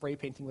just be spray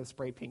painting with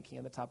spray paint can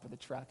on the top of the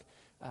truck.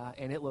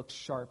 And it looked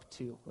sharp,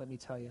 too, let me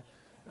tell you.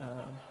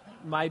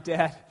 My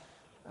dad,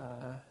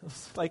 it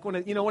was like one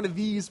of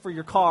these for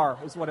your car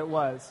is what it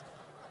was.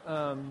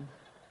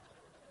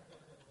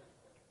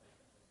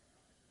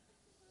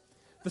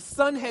 The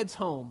son heads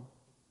home,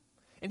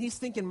 and he's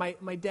thinking,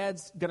 my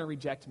dad's going to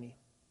reject me,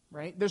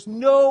 right? There's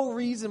no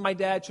reason my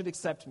dad should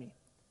accept me.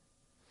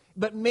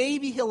 But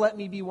maybe he'll let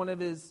me be one of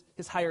his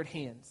hired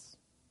hands.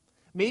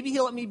 Maybe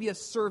he'll let me be a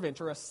servant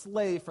or a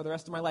slave for the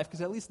rest of my life,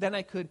 because at least then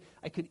I could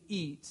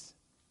eat.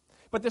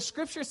 But the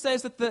scripture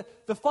says that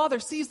the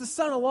father sees the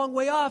son a long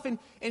way off, and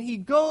he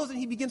goes and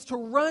he begins to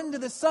run to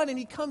the son, and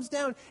he comes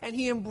down and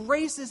he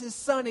embraces his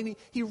son, and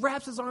he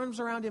wraps his arms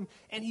around him,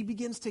 and he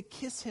begins to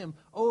kiss him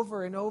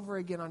over and over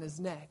again on his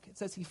neck. It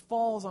says he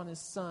falls on his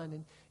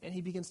son, and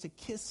he begins to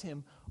kiss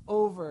him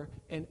over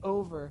and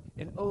over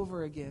and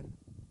over again.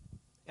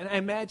 And I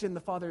imagine the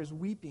father is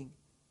weeping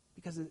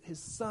because his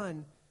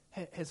son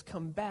has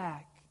come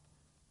back.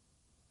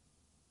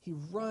 He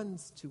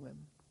runs to him.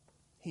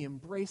 He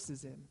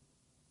embraces him.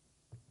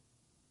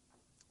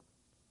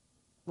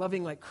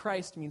 Loving like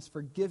Christ means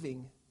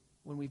forgiving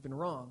when we've been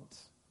wronged.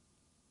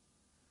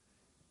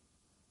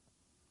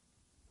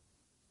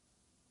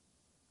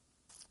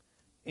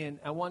 And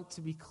I want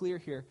to be clear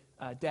here,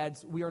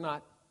 dads, we are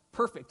not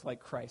perfect like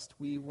Christ.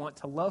 We want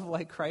to love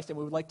like Christ, and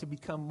we would like to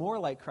become more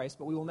like Christ,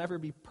 but we will never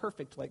be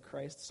perfect like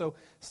Christ. So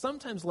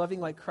sometimes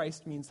loving like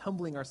Christ means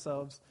humbling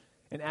ourselves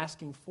and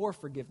asking for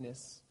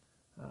forgiveness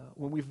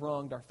when we've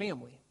wronged our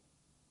family.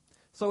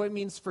 So it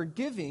means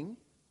forgiving,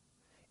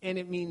 and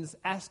it means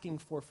asking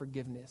for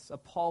forgiveness,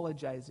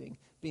 apologizing,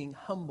 being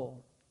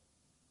humble.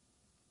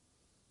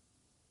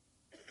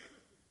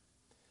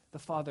 The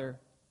father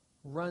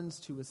runs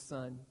to his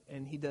son,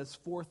 and he does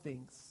 4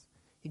 things.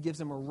 He gives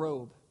him a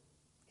robe.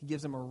 He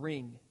gives him a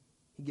ring.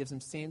 He gives him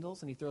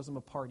sandals, and he throws him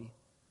a party.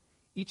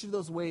 Each of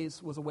those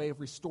ways was a way of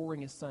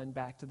restoring his son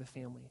back to the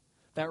family.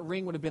 That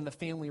ring would have been the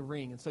family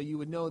ring, and so you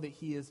would know that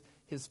he is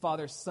his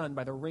father's son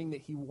by the ring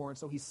that he wore, and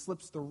so he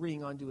slips the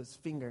ring onto his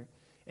finger,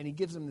 and he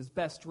gives him his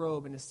best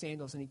robe and his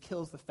sandals, and he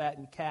kills the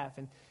fattened calf,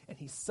 and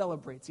he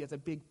celebrates. He has a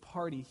big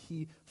party.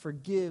 He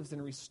forgives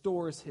and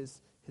restores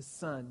his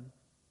son.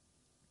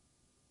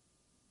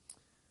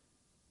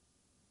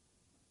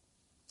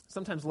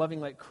 Sometimes loving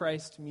like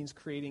Christ means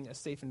creating a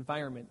safe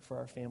environment for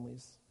our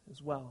families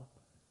as well.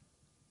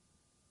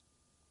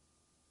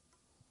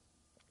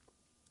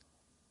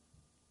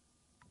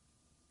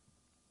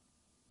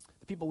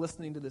 The people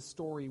listening to this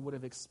story would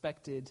have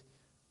expected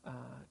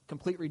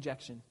complete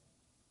rejection.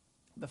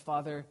 The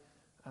father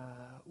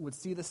would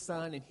see the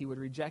son and he would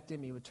reject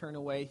him. He would turn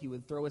away. He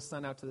would throw his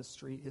son out to the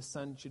street. His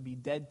son should be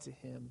dead to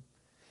him.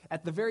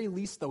 At the very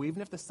least, though,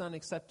 even if the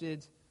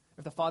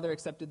father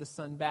accepted the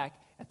son back,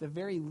 at the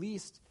very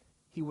least,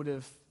 he would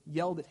have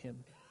yelled at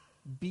him,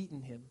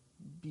 beaten him,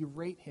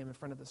 berate him in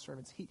front of the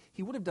servants.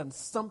 He would have done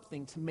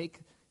something to make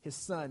his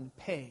son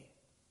pay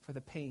for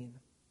the pain.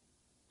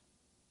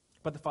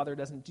 But the father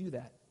doesn't do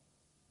that.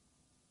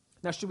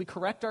 Now, should we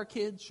correct our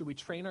kids? Should we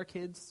train our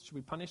kids? Should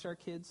we punish our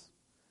kids?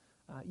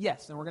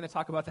 Yes, and we're going to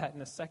talk about that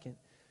in a second.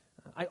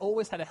 I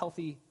always had a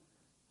healthy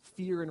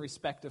fear and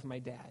respect of my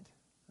dad.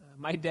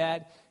 My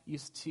dad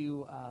used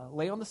to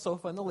lay on the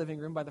sofa in the living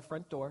room by the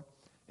front door,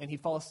 and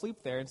he'd fall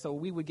asleep there. And so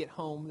we would get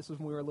home. This was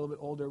when we were a little bit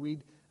older.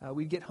 We'd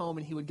get home,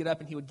 and he would get up,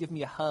 and he would give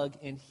me a hug,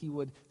 and he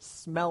would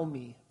smell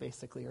me,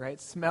 basically, right?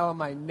 Smell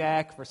my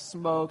neck for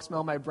smoke,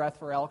 smell my breath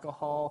for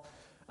alcohol.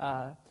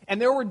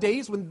 And there were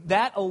days when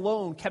that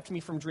alone kept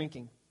me from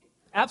drinking.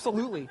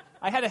 Absolutely.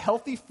 I had a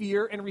healthy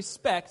fear and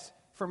respect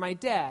for my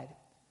dad.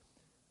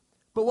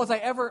 But was I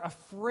ever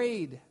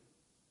afraid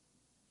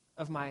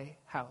of my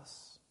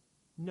house?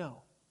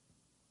 No.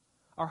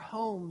 Our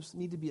homes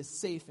need to be a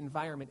safe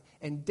environment,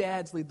 and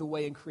dads lead the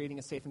way in creating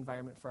a safe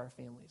environment for our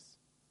families.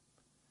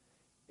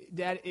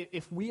 Dad,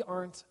 if we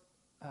aren't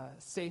a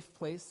safe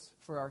place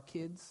for our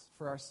kids,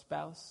 for our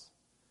spouse,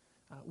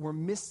 we're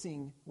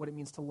missing what it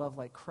means to love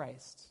like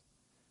Christ.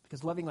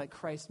 Because loving like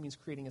Christ means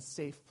creating a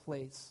safe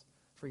place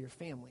for your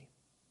family.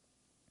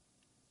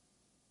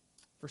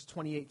 Verse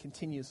 28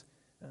 continues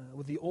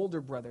with the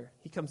older brother.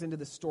 He comes into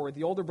the story.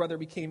 The older brother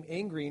became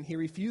angry, and he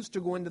refused to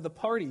go into the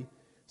party.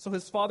 So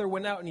his father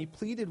went out, and he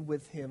pleaded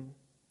with him.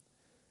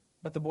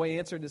 But the boy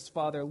answered his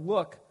father,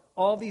 "Look,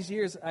 all these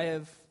years I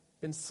have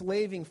been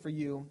slaving for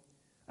you.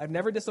 I've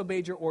never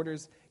disobeyed your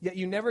orders, yet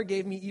you never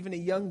gave me even a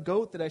young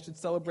goat that I should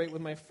celebrate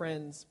with my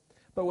friends.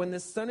 But when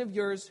this son of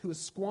yours, who has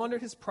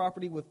squandered his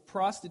property with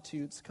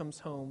prostitutes, comes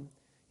home,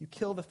 you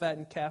kill the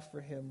fattened calf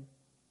for him."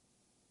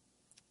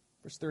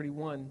 Verse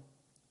 31,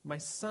 "My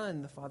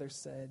son," the father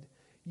said,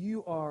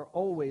 "you are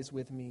always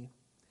with me,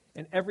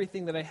 and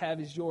everything that I have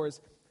is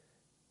yours.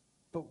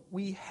 But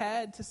we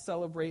had to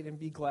celebrate and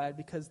be glad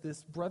because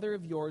this brother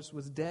of yours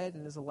was dead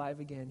and is alive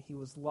again. He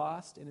was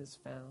lost and is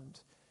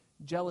found."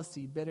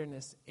 Jealousy,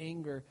 bitterness,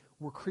 anger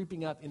were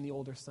creeping up in the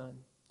older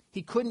son.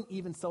 He couldn't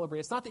even celebrate.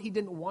 It's not that he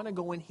didn't want to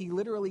go in. He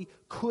literally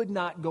could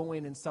not go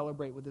in and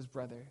celebrate with his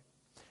brother.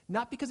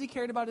 Not because he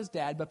cared about his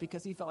dad, but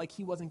because he felt like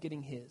he wasn't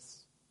getting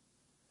his.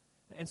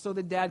 And so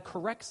the dad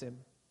corrects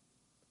him.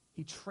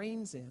 He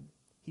trains him.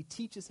 He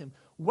teaches him,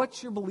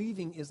 what you're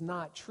believing is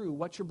not true.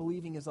 What you're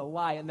believing is a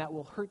lie, and that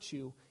will hurt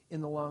you in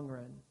the long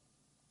run.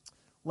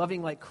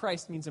 Loving like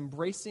Christ means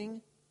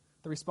embracing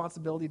the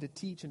responsibility to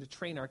teach and to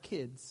train our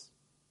kids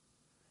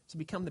to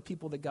become the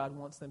people that God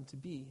wants them to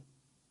be.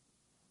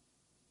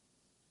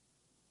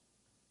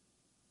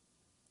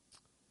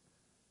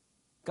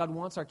 God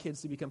wants our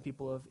kids to become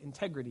people of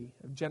integrity,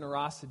 of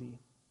generosity,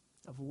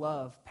 of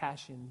love,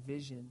 passion,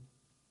 vision.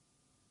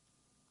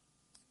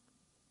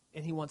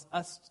 And he wants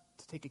us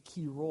to take a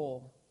key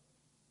role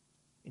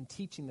in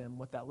teaching them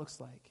what that looks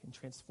like and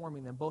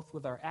transforming them, both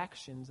with our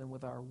actions and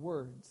with our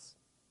words.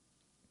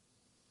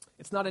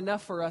 It's not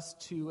enough for us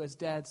to, as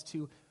dads,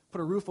 to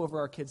put a roof over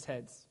our kids'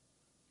 heads,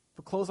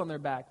 put clothes on their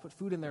back, put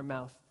food in their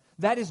mouth.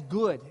 That is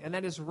good, and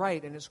that is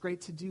right, and it's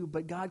great to do,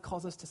 but God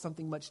calls us to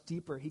something much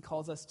deeper. He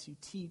calls us to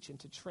teach and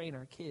to train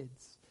our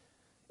kids.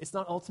 It's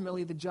not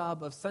ultimately the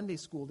job of Sunday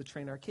school to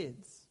train our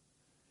kids.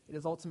 It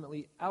is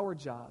ultimately our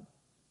job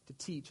to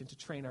teach and to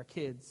train our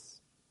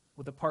kids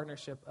with the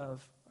partnership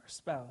of our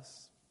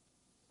spouse.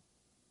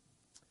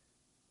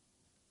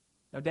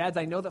 Now, dads,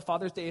 I know that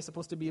Father's Day is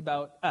supposed to be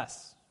about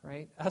us,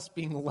 right? Us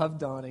being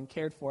loved on and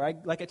cared for.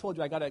 Like I told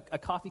you, I got a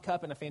coffee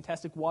cup and a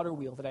fantastic water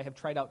wheel that I have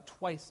tried out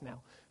twice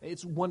now.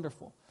 It's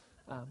wonderful.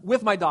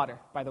 With my daughter,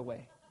 by the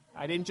way.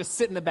 I didn't just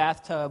sit in the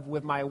bathtub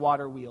with my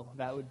water wheel.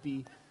 That would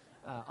be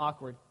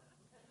awkward.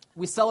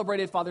 We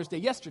celebrated Father's Day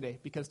yesterday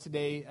because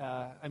today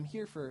I'm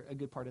here for a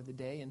good part of the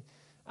day, and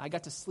I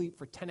got to sleep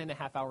for 10 and a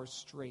half hours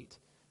straight.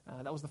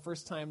 That was the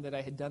first time that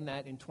I had done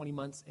that in 20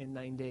 months and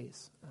 9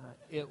 days.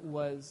 It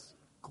was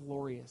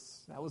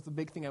glorious. That was the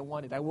big thing I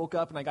wanted. I woke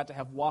up and I got to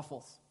have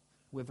waffles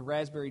with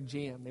raspberry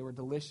jam. They were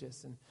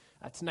delicious. And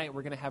tonight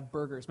we're going to have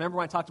burgers. Remember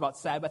when I talked about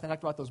Sabbath? I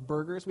talked about those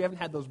burgers. We haven't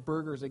had those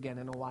burgers again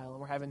in a while, and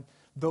we're having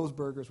those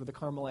burgers with the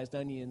caramelized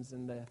onions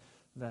and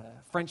the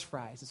French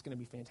fries. It's going to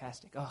be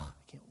fantastic. Oh,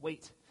 I can't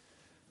wait.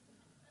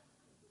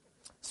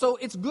 So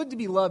it's good to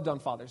be loved on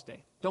Father's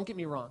Day. Don't get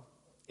me wrong.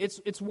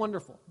 It's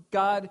wonderful.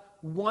 God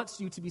wants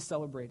you to be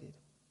celebrated.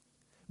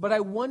 But I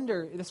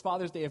wonder this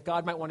Father's Day if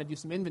God might want to do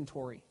some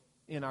inventory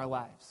in our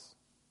lives.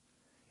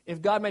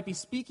 If God might be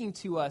speaking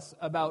to us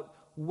about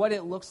what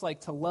it looks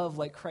like to love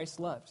like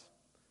Christ loved.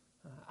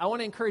 I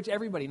want to encourage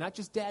everybody, not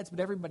just dads, but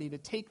everybody, to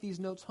take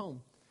these notes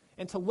home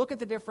and to look at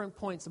the different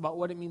points about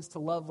what it means to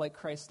love like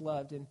Christ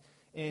loved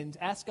and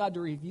ask God to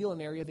reveal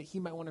an area that he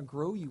might want to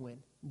grow you in,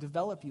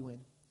 develop you in.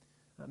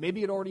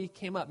 Maybe it already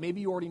came up. Maybe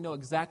you already know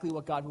exactly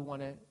what God would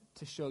want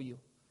to show you.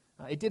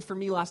 It did for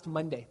me last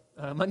Monday.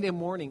 Monday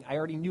morning, I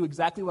already knew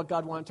exactly what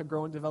God wanted to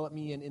grow and develop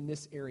me in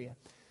this area.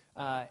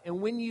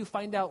 And when you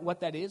find out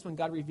what that is, when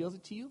God reveals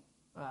it to you,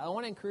 I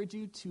want to encourage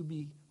you to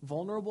be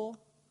vulnerable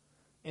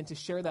and to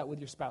share that with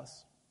your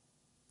spouse.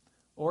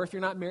 Or if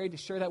you're not married, to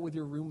share that with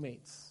your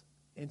roommates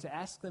and to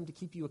ask them to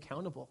keep you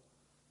accountable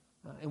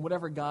in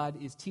whatever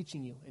God is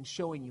teaching you and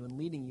showing you and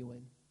leading you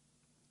in.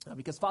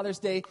 Because Father's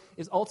Day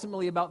is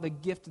ultimately about the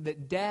gift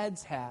that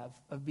dads have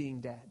of being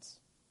dads.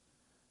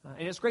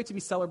 And it's great to be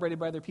celebrated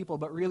by other people,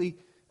 but really,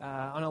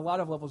 on a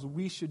lot of levels,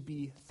 we should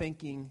be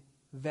thanking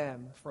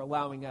them for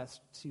allowing us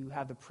to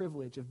have the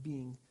privilege of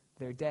being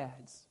their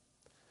dads.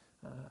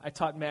 I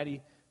taught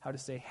Maddie how to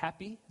say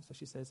happy, so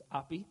she says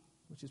appy,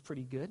 which is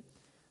pretty good.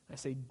 I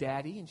say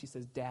daddy, and she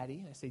says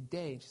daddy. I say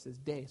day, and she says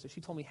day. So she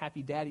told me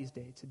Happy Daddy's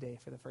Day today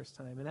for the first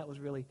time, and that was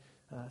really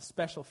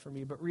special for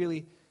me. But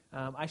really,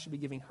 I should be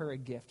giving her a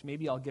gift.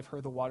 Maybe I'll give her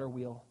the water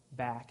wheel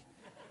back.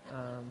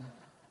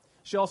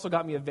 She also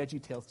got me a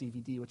VeggieTales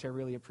DVD, which I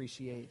really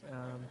appreciate.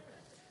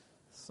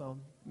 So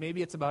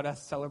maybe it's about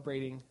us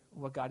celebrating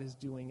what God is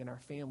doing in our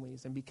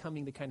families and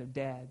becoming the kind of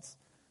dads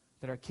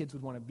that our kids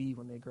would want to be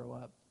when they grow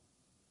up.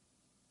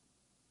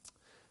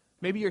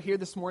 Maybe you're here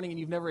this morning and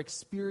you've never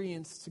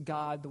experienced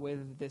God the way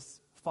that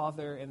this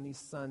father and these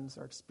sons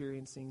are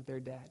experiencing their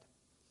dad.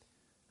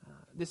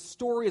 This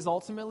story is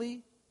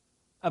ultimately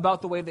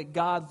about the way that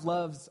God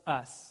loves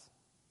us.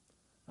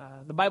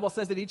 The Bible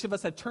says that each of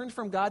us had turned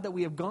from God, that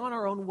we have gone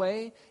our own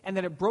way, and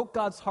that it broke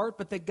God's heart,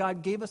 but that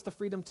God gave us the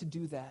freedom to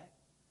do that.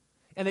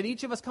 And that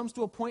each of us comes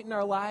to a point in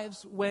our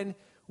lives when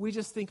we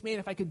just think, man,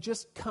 if I could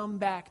just come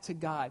back to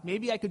God.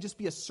 Maybe I could just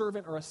be a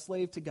servant or a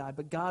slave to God,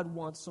 but God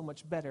wants so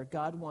much better.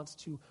 God wants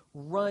to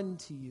run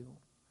to you,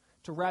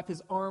 to wrap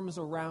his arms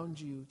around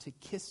you, to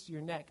kiss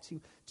your neck,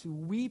 to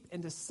weep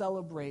and to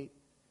celebrate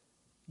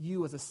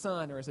you as a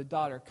son or as a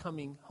daughter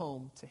coming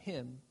home to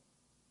him.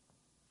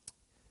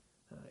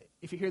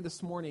 If you're here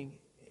this morning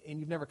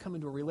and you've never come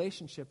into a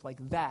relationship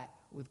like that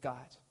with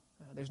God,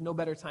 there's no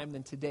better time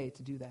than today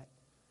to do that.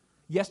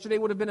 Yesterday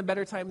would have been a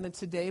better time than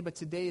today, but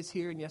today is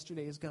here and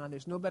yesterday is gone.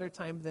 There's no better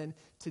time than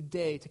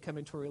today to come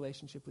into a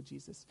relationship with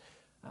Jesus.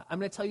 I'm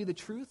going to tell you the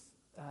truth.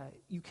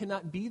 You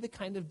cannot be the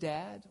kind of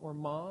dad or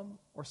mom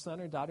or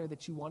son or daughter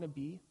that you want to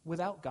be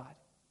without God.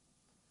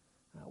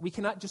 We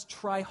cannot just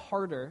try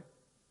harder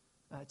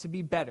to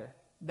be better.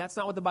 That's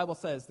not what the Bible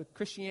says. The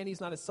Christianity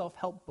is not a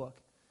self-help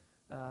book.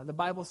 The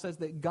Bible says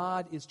that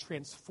God is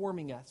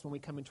transforming us when we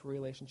come into a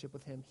relationship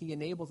with him. He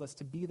enables us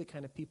to be the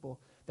kind of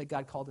people that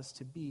God called us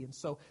to be. And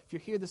so if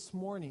you're here this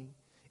morning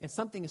and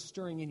something is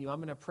stirring in you, I'm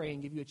going to pray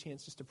and give you a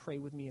chance just to pray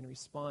with me and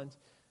respond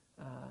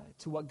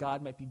to what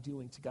God might be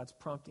doing, to God's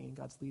prompting and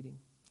God's leading.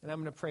 And I'm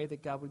going to pray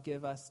that God would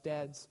give us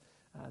dads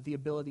the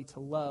ability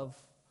to love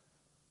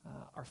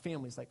our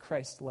families like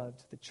Christ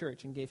loved the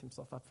church and gave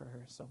himself up for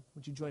her. So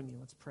would you join me?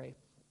 Let's pray.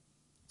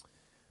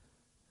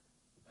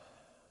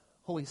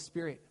 Holy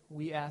Spirit,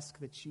 we ask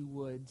that you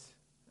would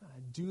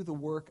do the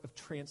work of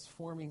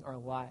transforming our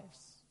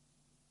lives.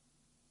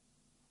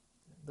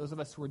 Those of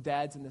us who are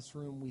dads in this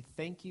room, we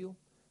thank you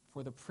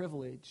for the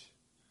privilege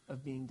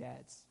of being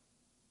dads.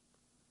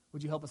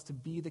 Would you help us to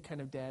be the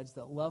kind of dads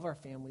that love our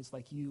families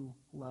like you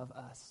love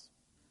us?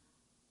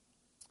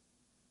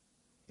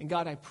 And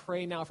God, I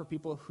pray now for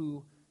people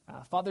who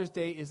Father's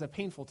Day is a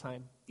painful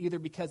time, either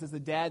because as a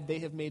dad they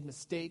have made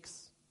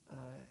mistakes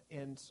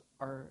and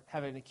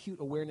have an acute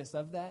awareness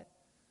of that,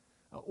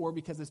 or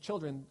because as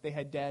children they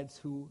had dads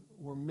who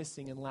were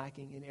missing and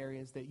lacking in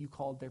areas that you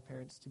called their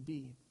parents to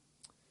be.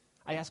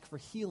 I ask for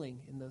healing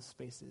in those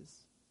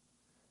spaces.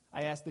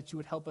 I ask that you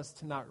would help us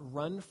to not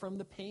run from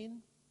the pain,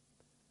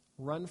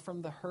 run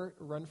from the hurt,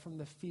 run from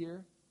the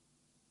fear,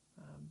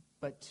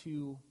 but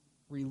to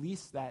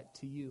release that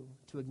to you,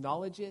 to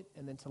acknowledge it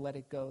and then to let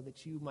it go,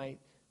 that you might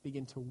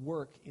begin to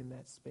work in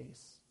that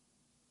space.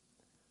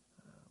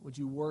 Would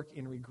you work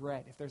in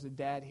regret? If there's a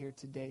dad here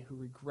today who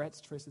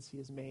regrets choices he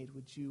has made,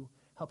 would you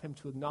help him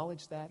to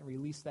acknowledge that and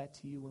release that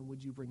to you, and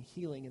would you bring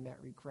healing in that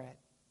regret?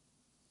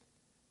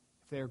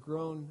 If there are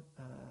grown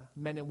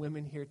men and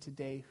women here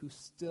today who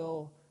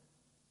still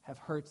have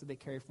hurts that they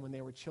carry from when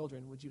they were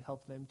children, would you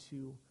help them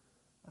to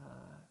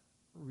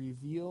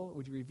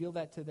would you reveal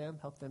that to them,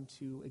 help them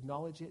to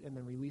acknowledge it, and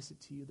then release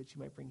it to you that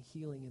you might bring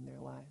healing in their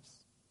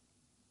lives?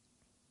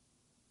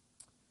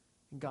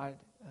 And God,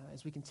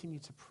 as we continue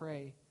to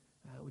pray,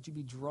 would you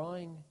be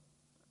drawing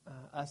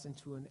us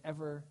into an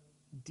ever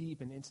deep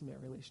and intimate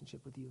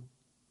relationship with you?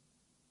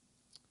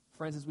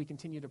 Friends, as we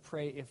continue to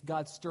pray, if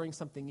God's stirring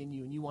something in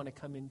you and you want to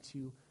come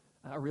into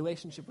a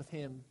relationship with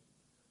him,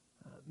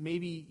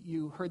 maybe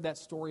you heard that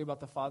story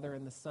about the father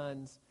and the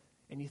sons,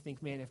 and you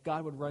think, man, if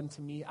God would run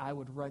to me, I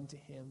would run to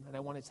him. And I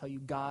want to tell you,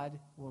 God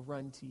will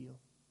run to you.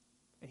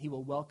 And he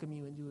will welcome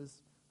you into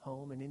his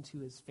home and into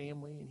his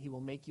family, and he will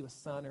make you a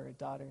son or a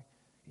daughter,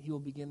 and he will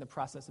begin the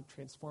process of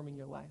transforming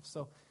your life.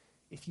 So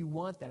if you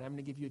want that, I'm going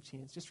to give you a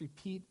chance. Just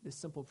repeat this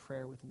simple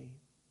prayer with me.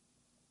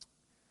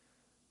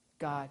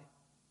 God,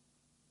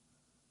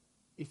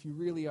 if you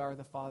really are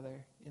the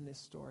Father in this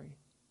story,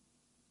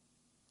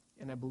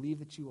 and I believe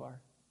that you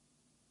are,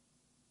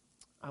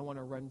 I want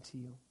to run to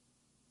you.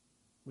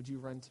 Would you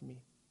run to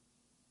me?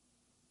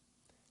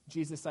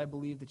 Jesus, I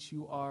believe that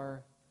you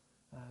are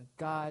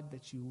God,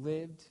 that you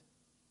lived,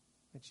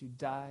 that you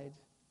died,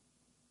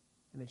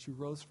 and that you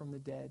rose from the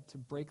dead to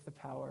break the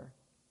power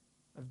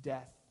of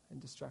death and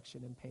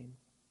destruction and pain.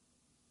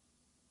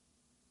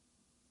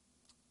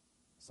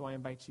 So I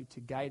invite you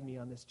to guide me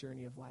on this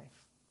journey of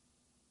life.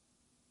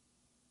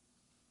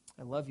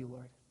 I love you,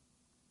 Lord.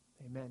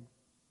 Amen.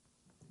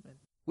 Amen.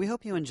 We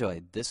hope you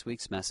enjoyed this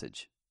week's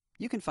message.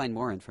 You can find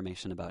more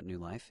information about New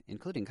Life,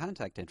 including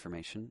contact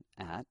information,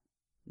 at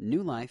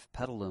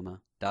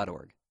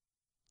newlifepetaluma.org.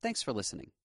 Thanks for listening.